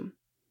problem.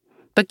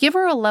 But give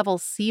her a level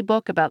C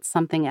book about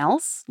something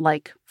else,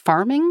 like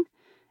farming,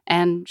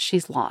 and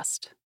she's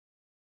lost.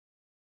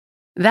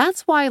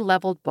 That's why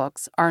leveled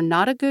books are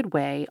not a good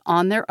way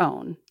on their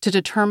own to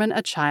determine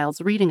a child's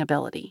reading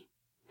ability.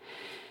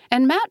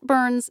 And Matt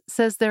Burns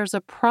says there's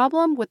a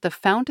problem with the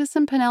Fountas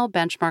and Pinnell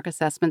benchmark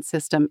assessment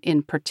system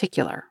in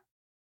particular.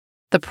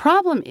 The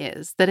problem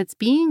is that it's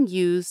being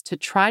used to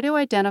try to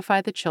identify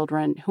the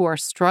children who are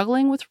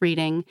struggling with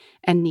reading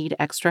and need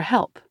extra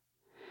help.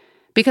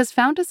 Because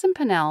Fountas and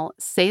Pinnell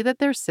say that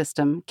their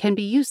system can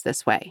be used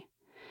this way.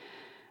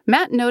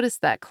 Matt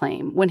noticed that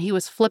claim when he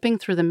was flipping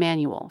through the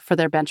manual for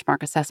their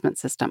benchmark assessment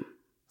system.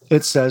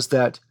 It says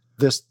that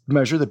this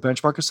measure, the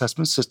benchmark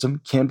assessment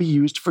system, can be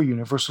used for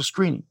universal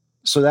screening.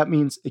 So that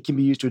means it can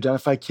be used to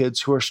identify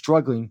kids who are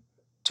struggling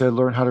to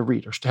learn how to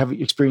read or to have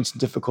experienced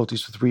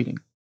difficulties with reading.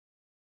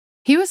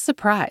 He was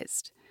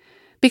surprised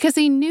because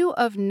he knew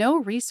of no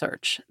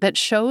research that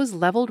shows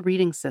leveled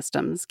reading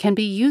systems can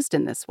be used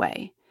in this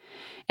way,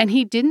 and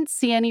he didn't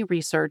see any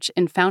research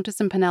in Fountas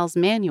and Pinnell's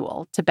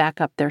manual to back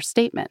up their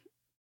statement.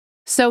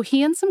 So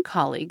he and some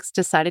colleagues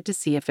decided to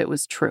see if it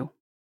was true.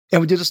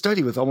 And we did a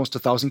study with almost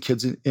 1,000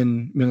 kids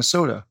in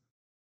Minnesota.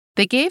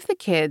 They gave the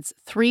kids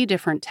 3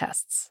 different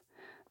tests,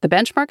 the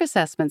benchmark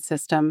assessment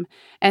system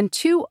and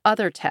 2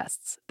 other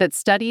tests that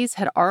studies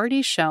had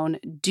already shown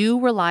do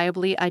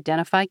reliably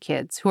identify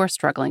kids who are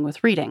struggling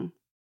with reading.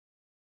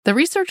 The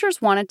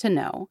researchers wanted to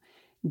know,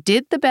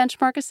 did the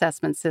benchmark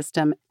assessment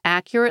system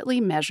accurately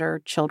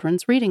measure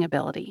children's reading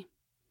ability?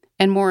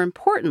 And more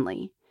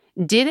importantly,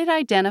 did it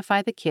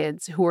identify the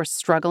kids who were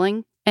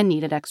struggling and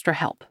needed extra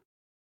help?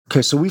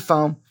 Okay, so we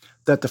found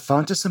that the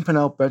Fountas and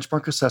Pinnell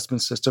benchmark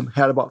assessment system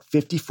had about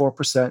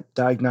 54%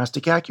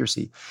 diagnostic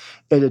accuracy.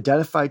 It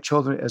identified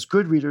children as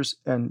good readers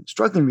and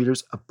struggling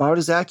readers about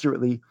as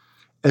accurately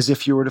as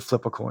if you were to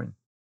flip a coin.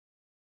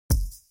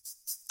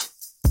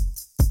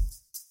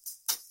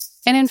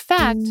 And in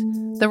fact,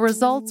 the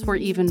results were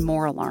even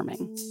more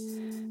alarming.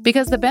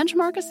 Because the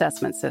benchmark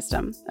assessment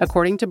system,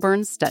 according to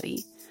Burns'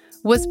 study,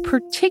 was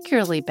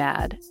particularly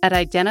bad at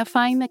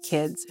identifying the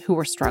kids who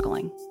were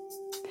struggling.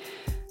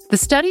 The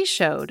study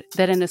showed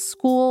that in a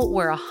school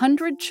where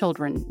 100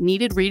 children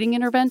needed reading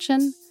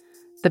intervention,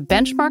 the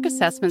benchmark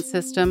assessment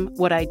system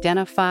would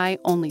identify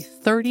only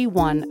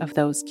 31 of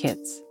those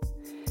kids.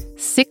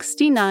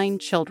 69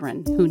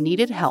 children who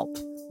needed help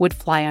would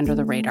fly under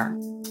the radar.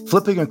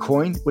 Flipping a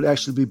coin would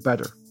actually be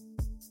better.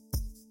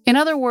 In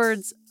other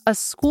words, a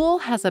school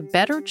has a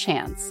better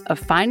chance of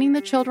finding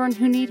the children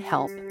who need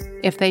help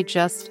if they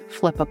just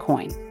flip a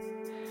coin,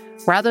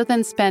 rather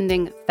than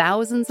spending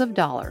thousands of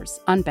dollars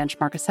on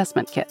benchmark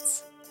assessment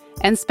kits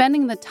and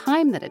spending the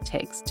time that it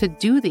takes to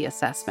do the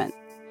assessment.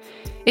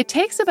 It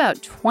takes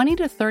about 20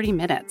 to 30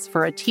 minutes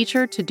for a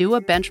teacher to do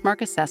a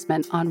benchmark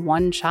assessment on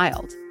one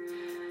child.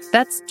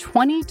 That's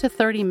 20 to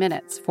 30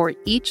 minutes for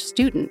each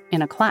student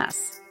in a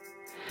class.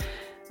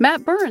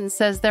 Matt Burns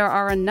says there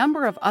are a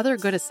number of other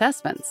good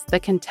assessments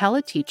that can tell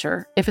a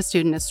teacher if a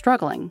student is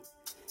struggling.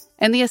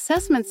 And the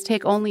assessments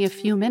take only a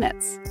few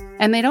minutes,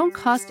 and they don't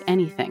cost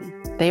anything.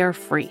 They are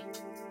free.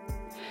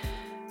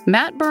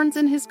 Matt Burns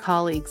and his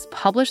colleagues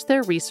published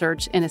their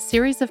research in a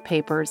series of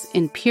papers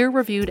in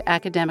peer-reviewed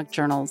academic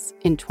journals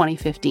in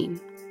 2015.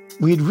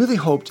 We had really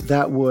hoped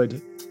that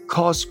would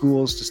cause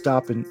schools to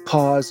stop and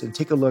pause and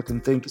take a look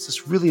and think, is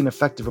this really an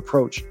effective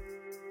approach?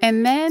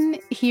 And then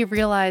he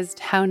realized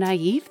how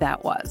naive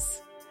that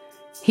was.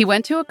 He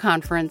went to a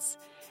conference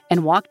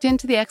and walked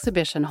into the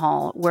exhibition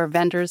hall where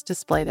vendors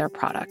display their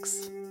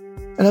products.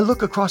 And I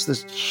look across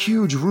this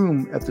huge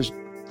room at this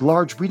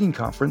large reading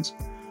conference,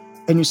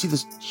 and you see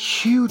this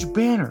huge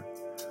banner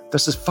that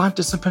says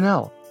Fountas and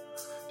Pinnell.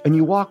 And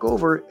you walk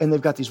over, and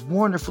they've got these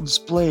wonderful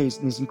displays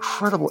and these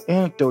incredible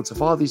anecdotes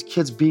of all these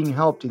kids being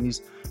helped and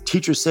these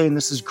teachers saying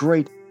this is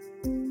great.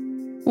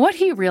 What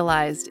he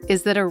realized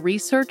is that a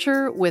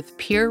researcher with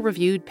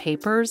peer-reviewed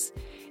papers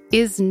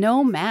is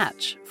no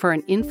match for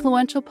an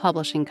influential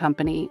publishing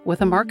company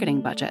with a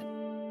marketing budget.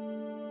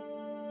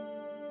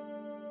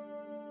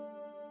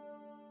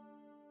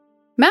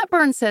 Matt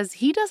Burns says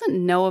he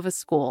doesn't know of a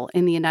school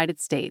in the United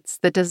States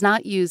that does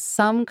not use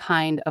some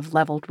kind of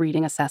leveled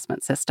reading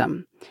assessment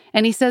system.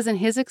 And he says in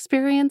his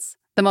experience,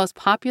 the most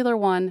popular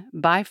one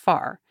by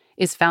far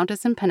is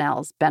Fountas and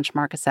Pinnell's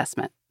benchmark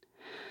assessment.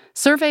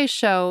 Surveys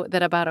show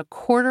that about a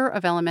quarter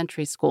of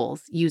elementary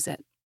schools use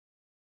it.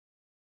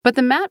 But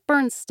the Matt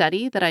Burns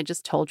study that I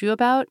just told you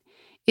about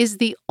is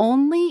the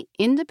only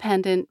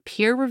independent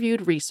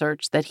peer-reviewed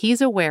research that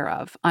he's aware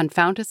of on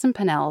Fountas and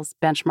Pinnell's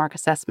benchmark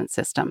assessment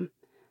system.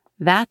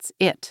 That's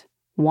it,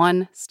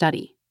 one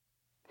study.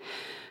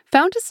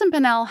 Fountas and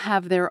Pinnell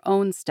have their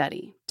own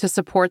study to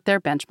support their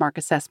benchmark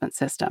assessment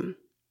system.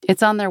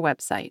 It's on their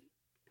website.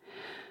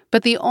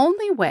 But the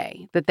only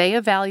way that they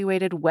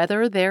evaluated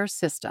whether their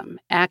system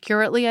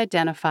accurately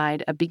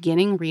identified a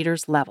beginning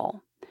reader's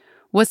level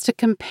was to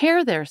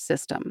compare their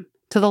system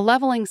to the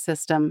leveling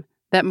system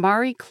that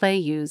Mari Clay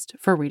used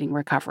for reading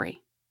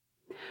recovery.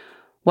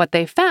 What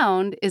they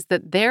found is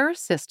that their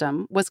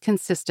system was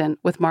consistent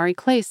with Mari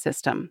Clay's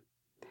system,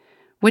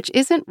 which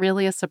isn't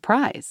really a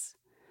surprise.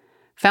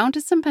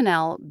 Fountas and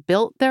Pinnell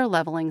built their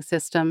leveling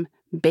system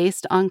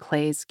based on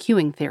Clay's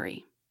cueing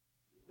theory.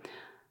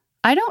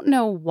 I don't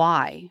know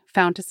why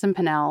Fountas and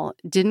Pinnell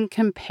didn't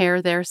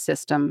compare their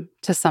system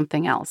to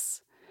something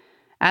else.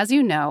 As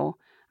you know,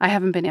 I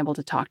haven't been able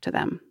to talk to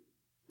them.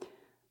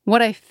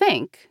 What I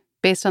think,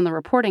 based on the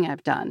reporting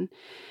I've done,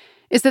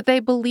 is that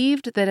they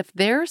believed that if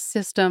their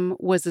system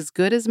was as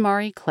good as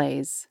Mari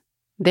Clay's,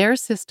 their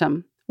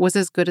system was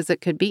as good as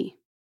it could be.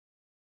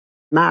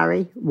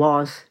 Mari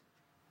was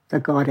the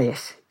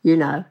goddess,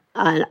 and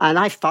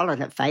I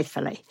followed it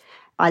faithfully.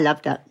 I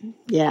loved it,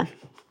 yeah.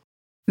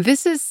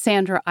 This is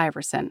Sandra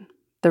Iverson,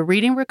 the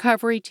reading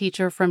recovery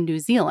teacher from New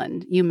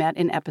Zealand you met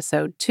in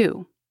episode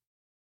 2.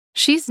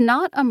 She's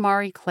not a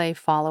Mari Clay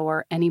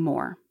follower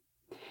anymore.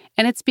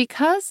 And it's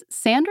because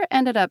Sandra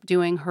ended up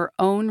doing her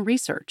own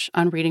research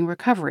on reading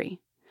recovery.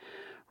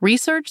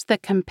 Research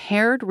that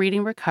compared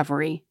reading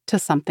recovery to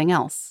something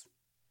else.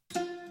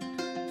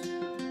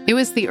 It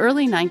was the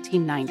early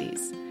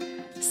 1990s.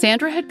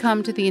 Sandra had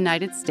come to the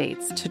United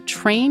States to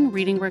train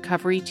reading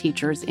recovery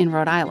teachers in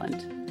Rhode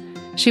Island.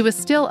 She was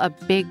still a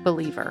big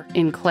believer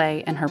in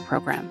Clay and her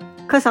program.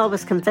 Because I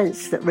was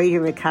convinced that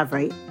reading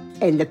recovery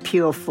in the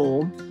pure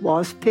form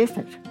was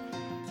perfect.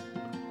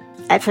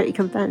 Absolutely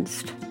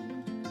convinced.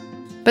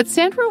 But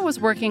Sandra was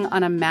working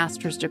on a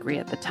master's degree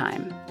at the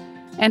time,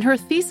 and her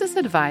thesis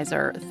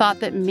advisor thought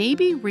that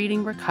maybe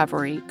reading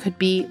recovery could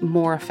be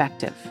more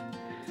effective.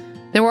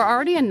 There were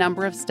already a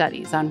number of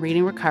studies on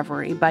reading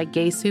recovery by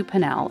Gay-Sue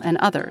Pinnell and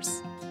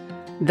others.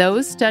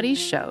 Those studies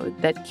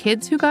showed that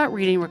kids who got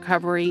reading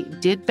recovery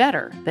did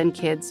better than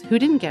kids who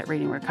didn't get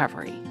reading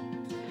recovery.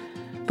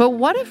 But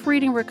what if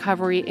reading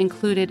recovery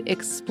included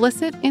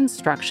explicit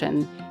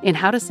instruction in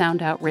how to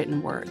sound out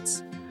written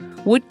words?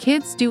 Would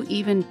kids do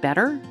even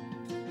better?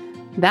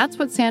 That's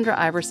what Sandra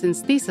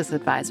Iverson's thesis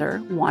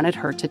advisor wanted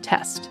her to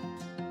test.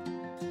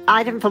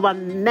 I didn't for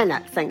 1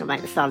 minute think it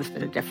made the slightest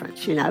bit of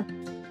difference,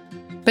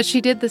 But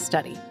she did the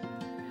study.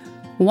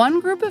 One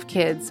group of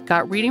kids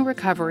got reading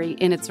recovery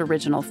in its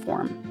original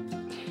form,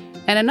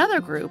 and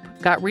another group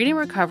got reading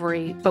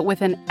recovery but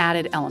with an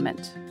added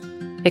element: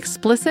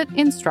 explicit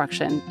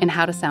instruction in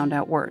how to sound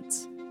out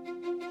words.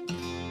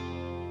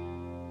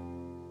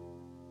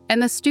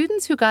 And the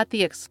students who got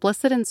the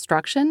explicit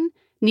instruction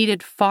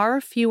needed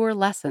far fewer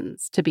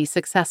lessons to be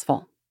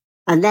successful.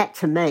 And that,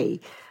 to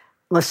me,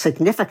 was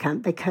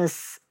significant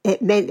because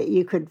it meant that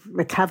you could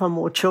recover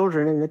more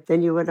children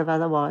than you would have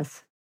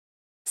otherwise.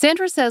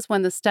 Sandra says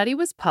when the study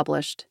was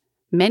published,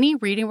 many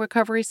reading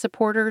recovery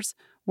supporters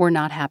were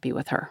not happy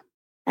with her.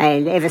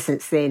 And ever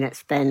since then,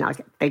 it's been like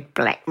a big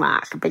black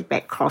mark, a big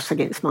black cross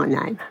against my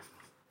name.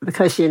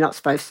 Because you're not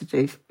supposed to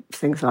do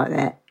things like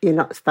that. You're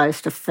not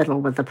supposed to fiddle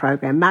with the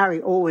program.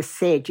 Murray always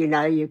said,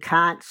 you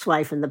can't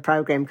sway from the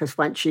program because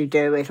once you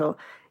do, it'll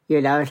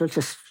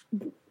just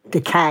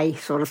decay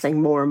sort of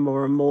thing more and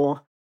more and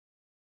more.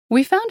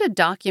 We found a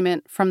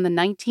document from the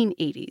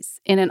 1980s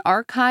in an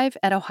archive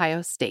at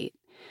Ohio State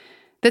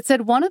that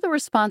said one of the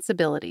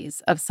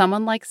responsibilities of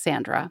someone like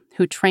Sandra,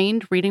 who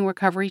trained reading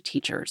recovery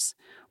teachers,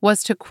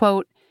 was to,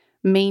 quote,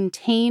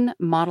 maintain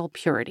model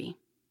purity.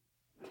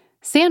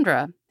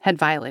 Sandra had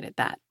violated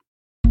that.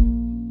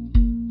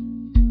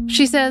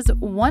 She says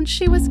once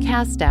she was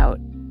cast out,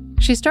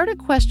 she started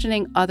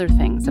questioning other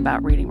things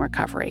about reading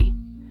recovery,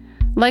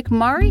 like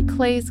Mari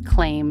Clay's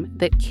claim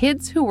that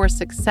kids who were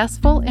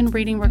successful in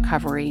reading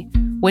recovery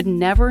would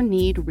never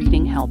need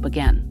reading help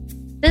again.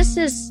 This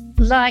is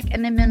like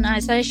an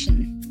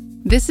immunization.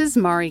 This is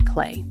Mari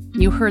Clay.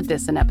 You heard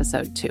this in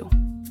episode 2.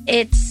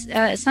 It's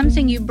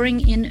something you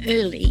bring in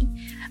early.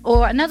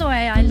 Or another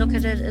way I look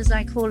at it is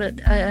I call it,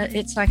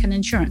 it's like an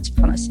insurance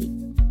policy.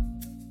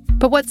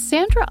 But what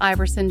Sandra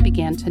Iverson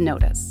began to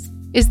notice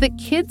is that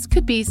kids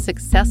could be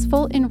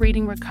successful in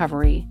reading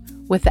recovery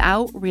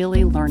without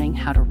really learning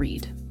how to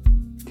read.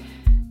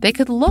 They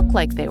could look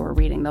like they were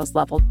reading those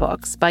leveled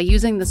books by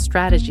using the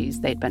strategies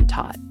they'd been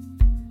taught.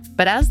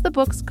 But as the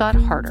books got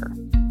harder,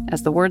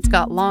 as the words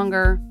got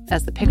longer,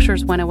 as the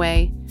pictures went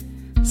away,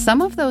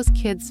 some of those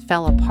kids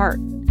fell apart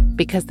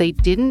because they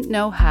didn't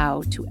know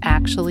how to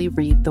actually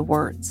read the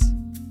words.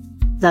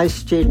 Those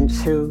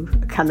students who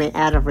are coming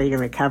out of reading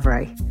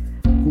recovery,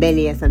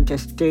 many of them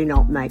just do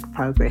not make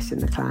progress in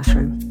the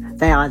classroom.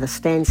 They either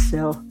stand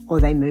still or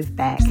they move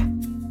back.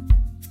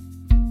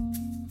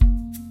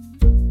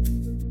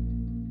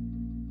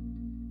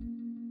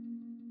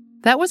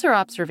 That was her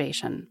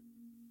observation.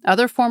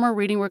 Other former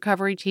reading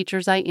recovery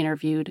teachers I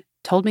interviewed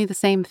told me the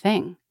same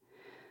thing,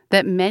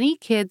 that many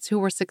kids who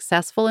were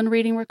successful in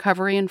reading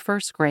recovery in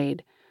first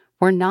grade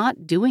were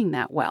not doing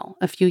that well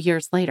a few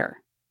years later.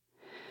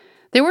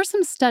 There were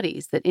some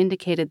studies that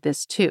indicated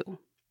this too.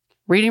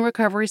 Reading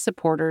recovery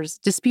supporters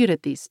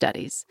disputed these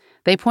studies.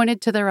 They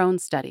pointed to their own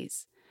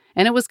studies,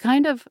 and it was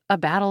kind of a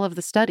battle of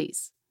the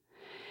studies.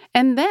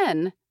 And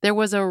then there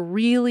was a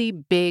really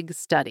big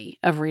study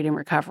of reading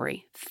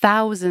recovery,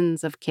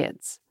 thousands of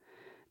kids.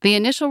 The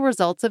initial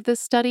results of this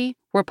study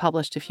were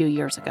published a few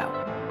years ago.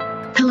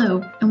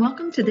 Hello, and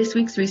welcome to this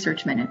week's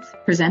Research Minutes,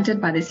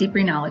 presented by the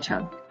CPRE Knowledge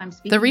Hub.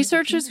 The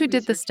researchers who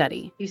did the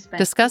study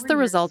discussed the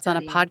results on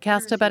a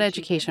podcast about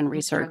education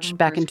research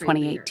back in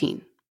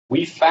 2018.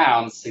 We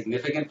found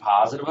significant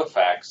positive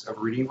effects of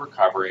reading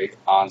recovery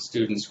on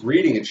students'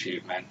 reading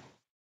achievement.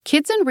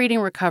 Kids in reading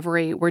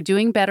recovery were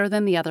doing better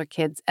than the other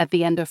kids at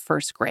the end of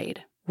first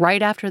grade,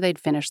 right after they'd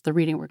finished the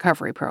reading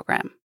recovery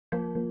program.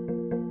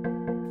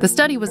 The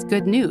study was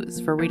good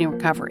news for reading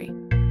recovery.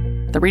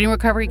 The Reading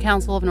Recovery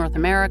Council of North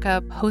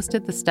America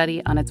posted the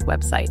study on its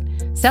website,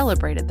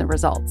 celebrated the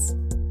results.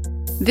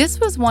 This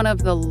was one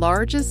of the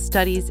largest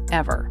studies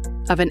ever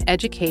of an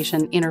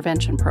education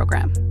intervention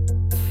program.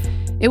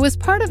 It was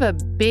part of a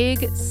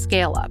big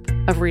scale-up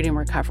of reading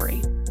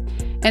recovery,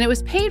 and it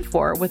was paid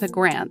for with a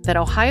grant that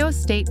Ohio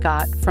State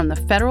got from the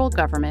federal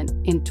government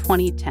in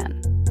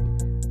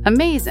 2010.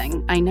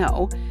 Amazing, I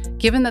know,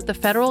 given that the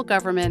federal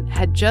government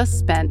had just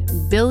spent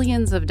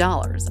billions of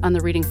dollars on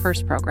the Reading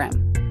First program.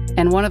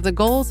 And one of the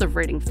goals of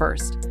Reading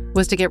First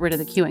was to get rid of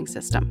the queuing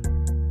system.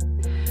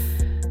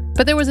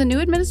 But there was a new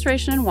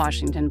administration in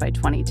Washington by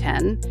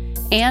 2010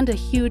 and a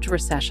huge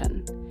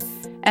recession.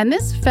 And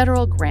this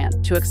federal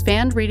grant to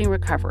expand reading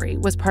recovery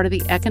was part of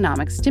the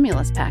economic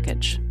stimulus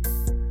package.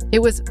 It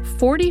was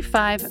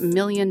 $45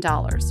 million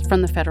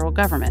from the federal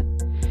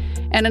government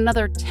and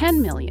another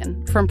 $10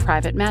 million from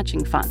private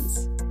matching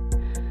funds.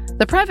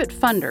 The private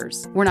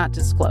funders were not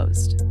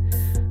disclosed.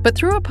 But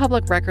through a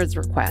public records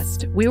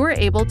request, we were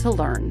able to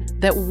learn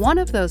that one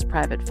of those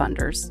private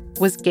funders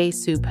was Gay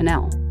Sue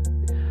Pinnell.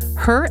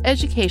 Her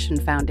education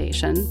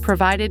foundation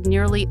provided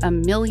nearly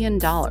 $1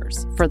 million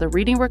for the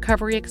reading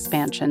recovery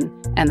expansion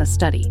and the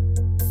study.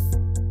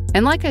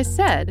 And like I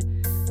said,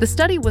 the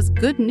study was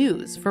good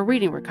news for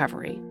reading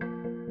recovery.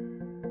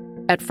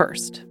 At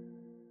first.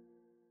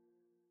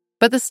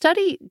 But the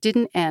study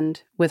didn't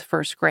end with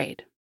first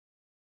grade.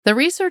 The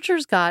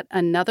researchers got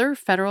another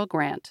federal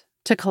grant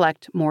to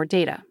collect more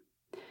data,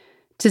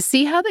 to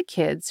see how the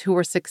kids who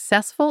were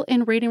successful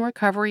in reading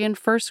recovery in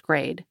first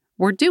grade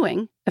were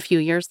doing a few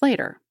years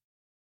later.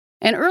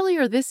 And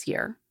earlier this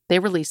year, they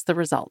released the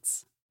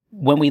results.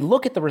 When we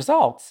look at the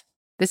results,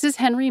 this is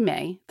Henry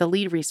May, the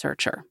lead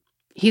researcher.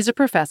 He's a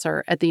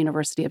professor at the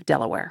University of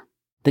Delaware.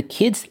 The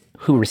kids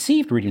who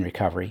received reading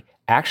recovery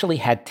actually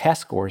had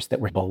test scores that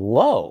were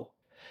below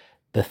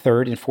the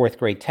 3rd and 4th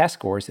grade test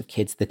scores of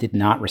kids that did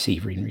not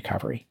receive reading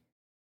recovery.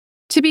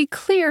 To be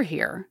clear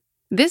here,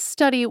 this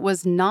study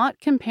was not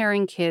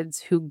comparing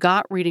kids who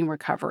got reading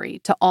recovery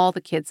to all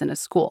the kids in a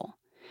school.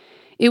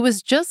 It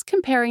was just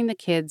comparing the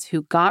kids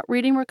who got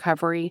reading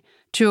recovery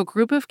to a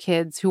group of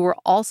kids who were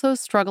also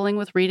struggling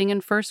with reading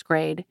in 1st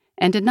grade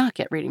and did not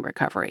get reading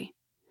recovery.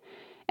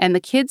 And the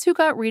kids who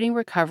got reading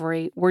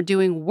recovery were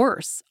doing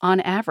worse on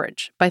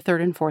average by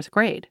 3rd and 4th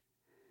grade.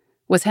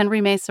 Was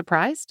Henry May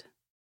surprised?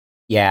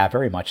 Yeah,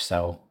 very much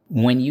so.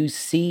 When you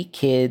see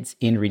kids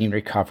in reading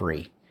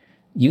recovery,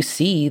 you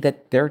see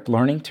that they're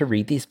learning to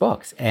read these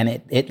books, and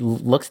it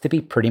looks to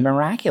be pretty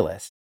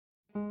miraculous.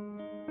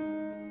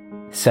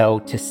 So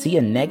to see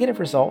a negative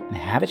result and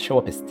have it show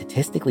up as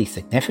statistically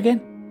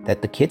significant,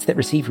 that the kids that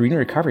receive reading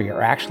recovery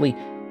are actually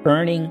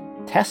earning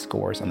test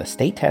scores on the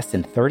state tests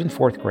in 3rd and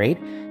 4th grade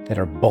that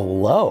are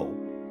below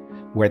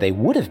where they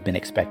would have been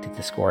expected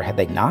to score had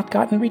they not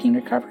gotten reading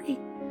recovery,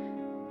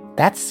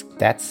 that's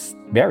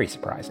very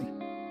surprising.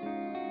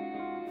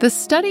 The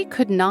study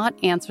could not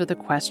answer the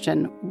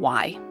question,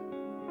 why?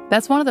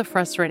 That's one of the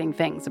frustrating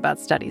things about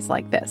studies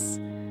like this.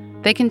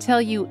 They can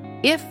tell you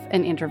if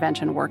an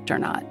intervention worked or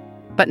not,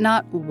 but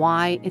not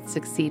why it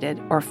succeeded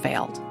or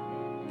failed.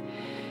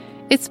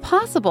 It's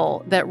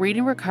possible that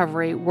reading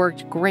recovery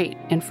worked great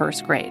in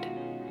 1st grade.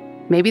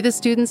 Maybe the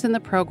students in the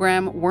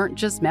program weren't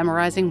just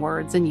memorizing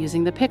words and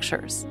using the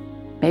pictures.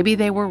 Maybe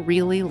they were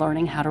really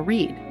learning how to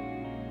read.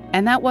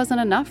 And that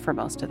wasn't enough for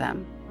most of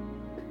them.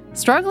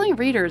 Struggling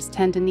readers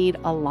tend to need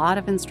a lot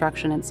of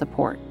instruction and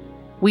support.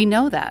 We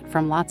know that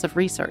from lots of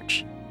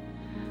research.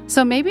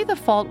 So maybe the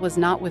fault was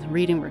not with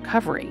reading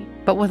recovery,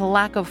 but with a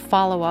lack of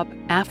follow-up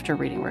after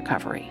reading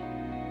recovery.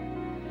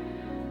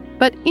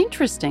 But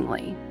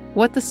interestingly,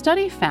 what the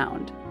study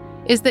found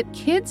is that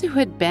kids who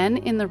had been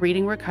in the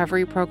reading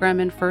recovery program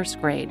in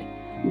 1st grade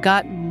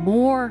got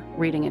more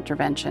reading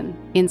intervention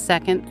in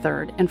 2nd,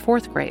 3rd, and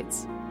 4th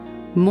grades,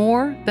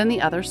 more than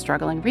the other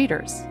struggling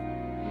readers.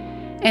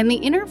 And the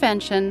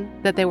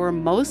intervention that they were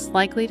most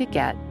likely to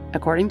get,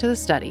 according to the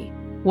study,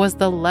 was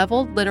the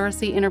Leveled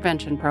Literacy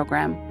Intervention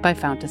Program by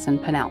Fountas and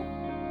Pinnell.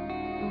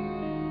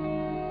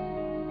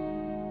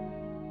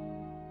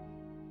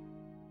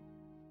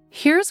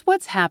 Here's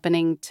what's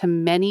happening to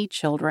many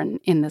children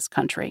in this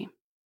country.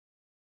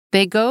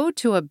 They go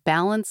to a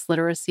balanced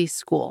literacy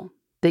school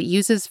that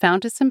uses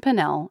Fountas and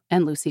Pinnell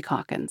and Lucy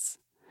Calkins.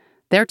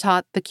 They're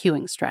taught the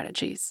cueing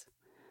strategies.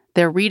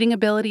 Their reading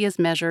ability is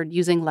measured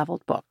using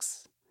leveled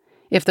books.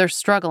 If they're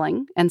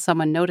struggling and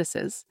someone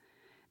notices,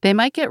 they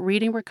might get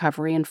reading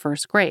recovery in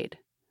 1st grade,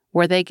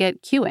 where they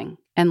get cueing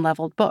and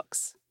leveled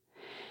books.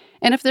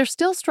 And if they're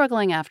still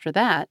struggling after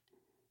that,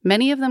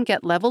 many of them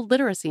get leveled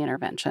literacy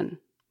intervention,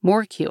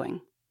 more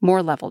cueing,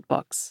 more leveled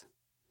books.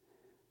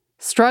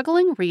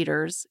 Struggling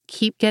readers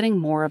keep getting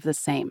more of the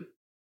same.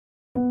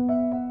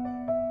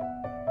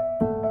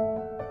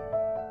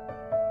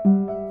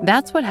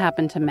 That's what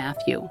happened to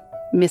Matthew,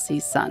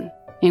 Missy's son,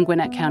 in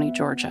Gwinnett County,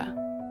 Georgia.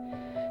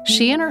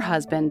 She and her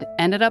husband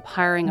ended up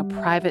hiring a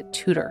private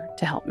tutor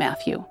to help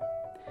Matthew.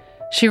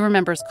 She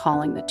remembers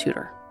calling the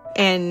tutor.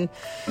 And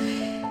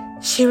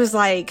she was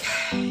like,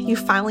 "You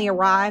finally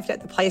arrived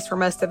at the place where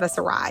most of us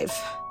arrive."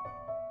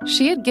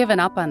 She had given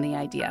up on the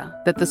idea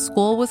that the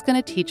school was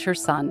going to teach her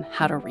son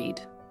how to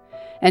read.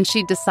 And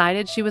she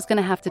decided she was going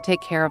to have to take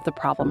care of the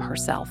problem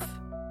herself.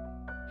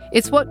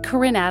 It's what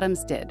Corinne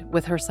Adams did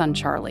with her son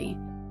Charlie.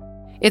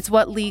 It's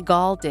what Lee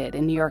Gall did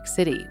in New York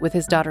City with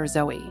his daughter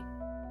Zoe.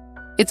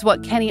 It's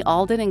what Kenny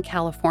Alden in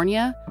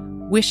California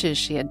wishes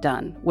she had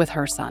done with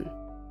her son.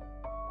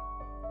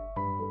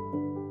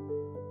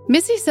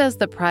 Missy says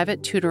the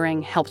private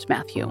tutoring helped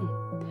Matthew,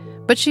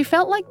 but she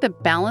felt like the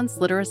balanced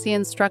literacy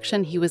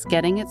instruction he was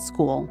getting at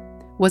school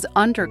was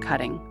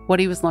undercutting what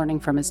he was learning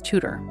from his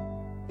tutor.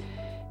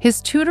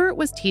 His tutor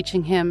was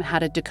teaching him how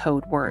to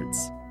decode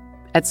words.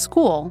 At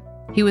school,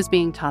 he was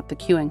being taught the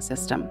cueing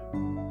system.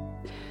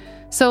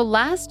 So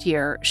last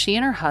year, she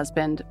and her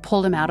husband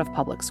pulled him out of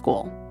public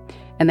school,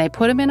 and they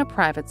put him in a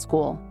private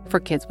school for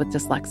kids with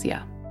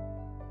dyslexia.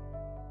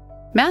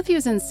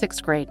 Matthew's in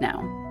 6th grade now,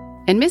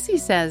 and Missy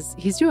says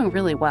he's doing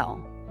really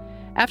well.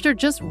 After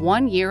just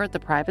 1 year at the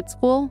private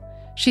school,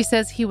 she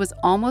says he was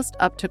almost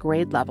up to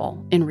grade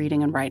level in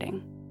reading and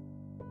writing.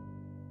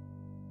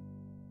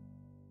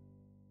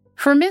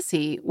 For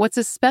Missy, what's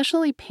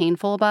especially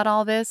painful about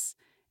all this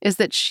is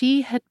that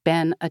she had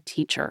been a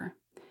teacher.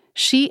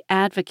 She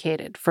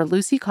advocated for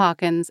Lucy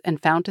Calkins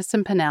and Fountas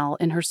and Pinnell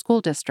in her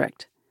school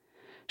district.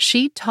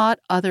 She taught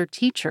other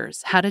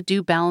teachers how to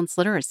do balanced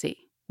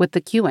literacy with the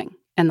cueing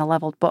and the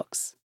leveled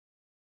books.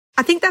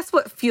 I think that's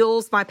what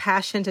fuels my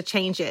passion to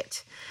change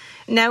it.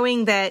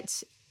 Knowing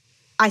that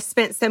I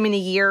spent so many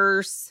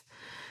years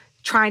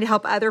trying to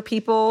help other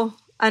people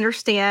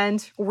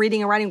understand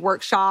reading and writing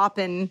workshop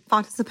and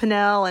Fountas and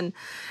Pinnell and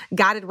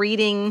guided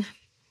reading.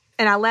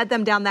 And I led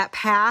them down that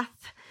path.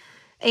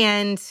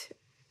 And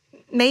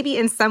maybe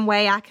in some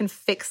way I can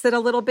fix it a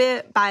little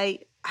bit by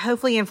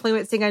hopefully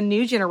influencing a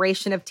new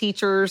generation of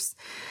teachers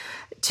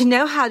to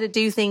know how to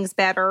do things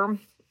better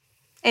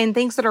and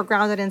things that are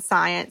grounded in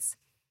science.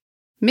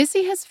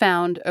 Missy has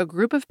found a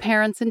group of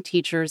parents and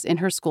teachers in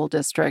her school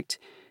district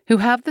who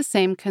have the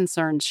same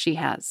concerns she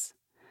has.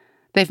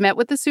 They've met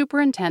with the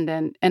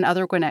superintendent and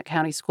other Gwinnett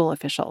County school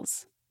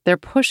officials. They're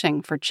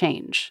pushing for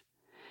change.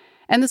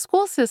 And the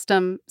school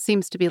system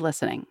seems to be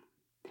listening.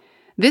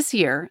 This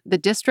year, the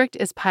district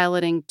is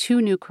piloting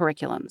 2 new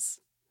curriculums.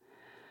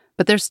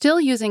 But they're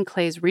still using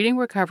Clay's Reading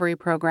Recovery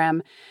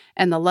Program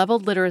and the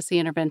Leveled Literacy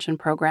Intervention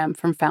Program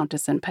from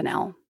Fountas and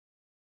Pinnell.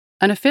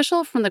 An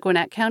official from the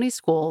Gwinnett County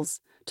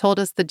Schools told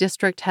us the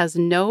district has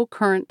no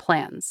current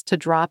plans to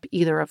drop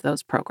either of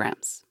those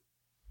programs.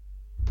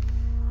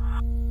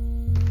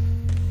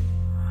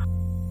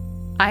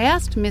 I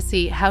asked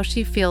Missy how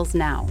she feels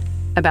now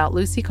about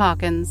Lucy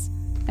Calkins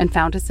and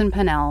Fountas and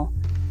Pinnell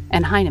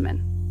and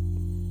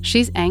Heinemann.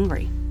 She's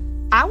angry.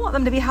 I want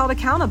them to be held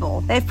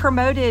accountable. They've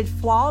promoted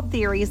flawed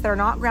theories that are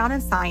not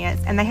grounded in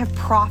science, and they have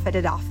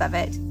profited off of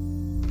it.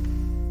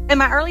 In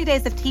my early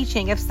days of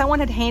teaching, if someone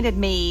had handed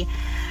me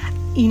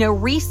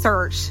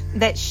research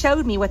that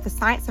showed me what the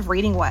science of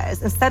reading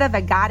was, instead of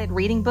a guided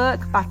reading book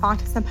by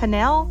Fountas and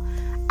Pinnell,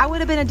 I would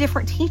have been a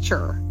different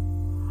teacher.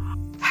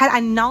 Had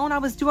I known I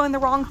was doing the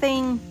wrong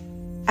thing,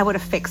 I would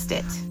have fixed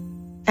it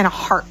in a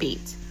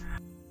heartbeat.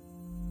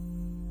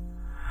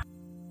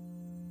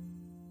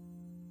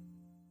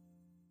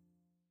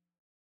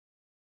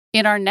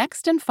 In our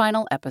next and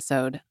final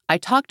episode, I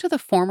talk to the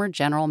former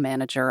general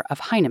manager of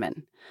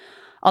Heinemann.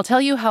 I'll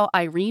tell you how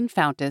Irene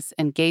Fountas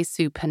and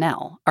Gay-Sue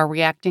Pinnell are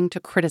reacting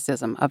to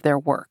criticism of their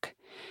work,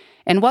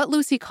 and what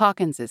Lucy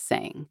Calkins is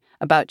saying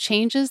about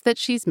changes that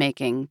she's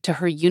making to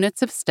her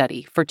units of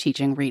study for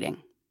teaching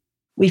reading.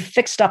 We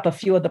fixed up a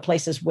few of the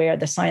places where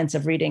the science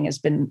of reading has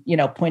been,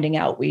 pointing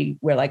out we're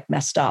like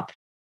messed up.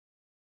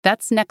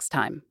 That's next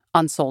time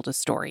on Sold a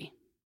Story.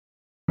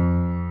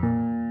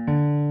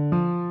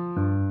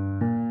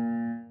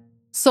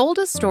 Sold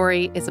a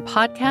Story is a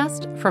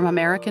podcast from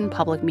American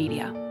Public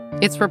Media.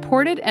 It's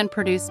reported and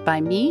produced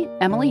by me,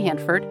 Emily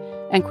Hanford,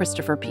 and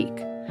Christopher Peak.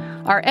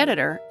 Our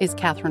editor is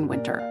Catherine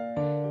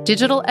Winter.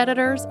 Digital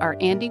editors are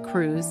Andy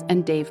Cruz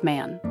and Dave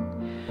Mann.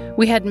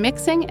 We had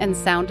mixing and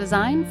sound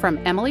design from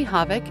Emily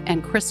Havik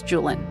and Chris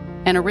Julin,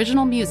 and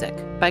original music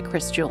by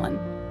Chris Julin.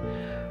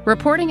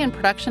 Reporting and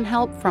production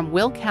help from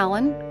Will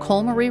Callan,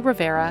 Cole Marie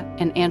Rivera,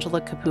 and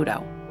Angela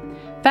Caputo.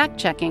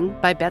 Fact-checking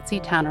by Betsy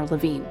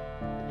Towner-Levine.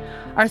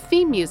 Our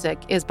theme music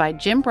is by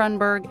Jim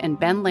Brunberg and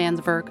Ben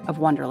Landsberg of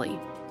Wonderly.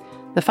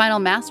 The final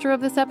master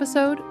of this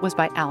episode was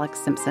by Alex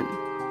Simpson.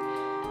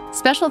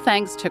 Special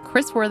thanks to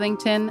Chris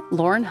Worthington,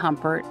 Lauren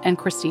Humpert, and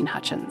Christine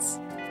Hutchins.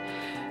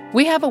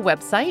 We have a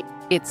website.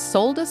 It's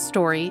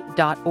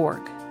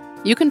soldastory.org.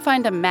 You can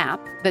find a map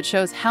that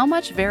shows how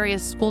much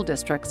various school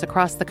districts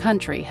across the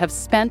country have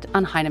spent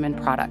on Heinemann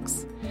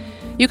products.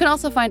 You can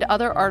also find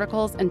other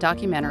articles and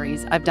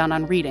documentaries I've done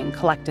on reading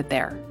collected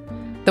there.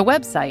 The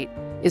website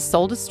is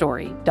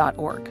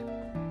soldastory.org.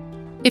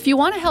 If you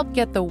want to help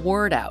get the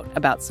word out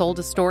about Sold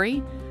a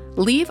Story,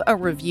 leave a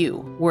review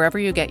wherever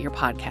you get your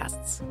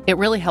podcasts. It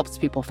really helps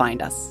people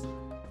find us.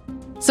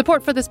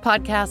 Support for this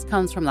podcast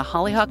comes from the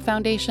Hollyhock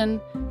Foundation,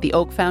 the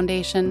Oak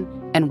Foundation,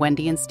 and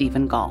Wendy and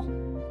Stephen Gall.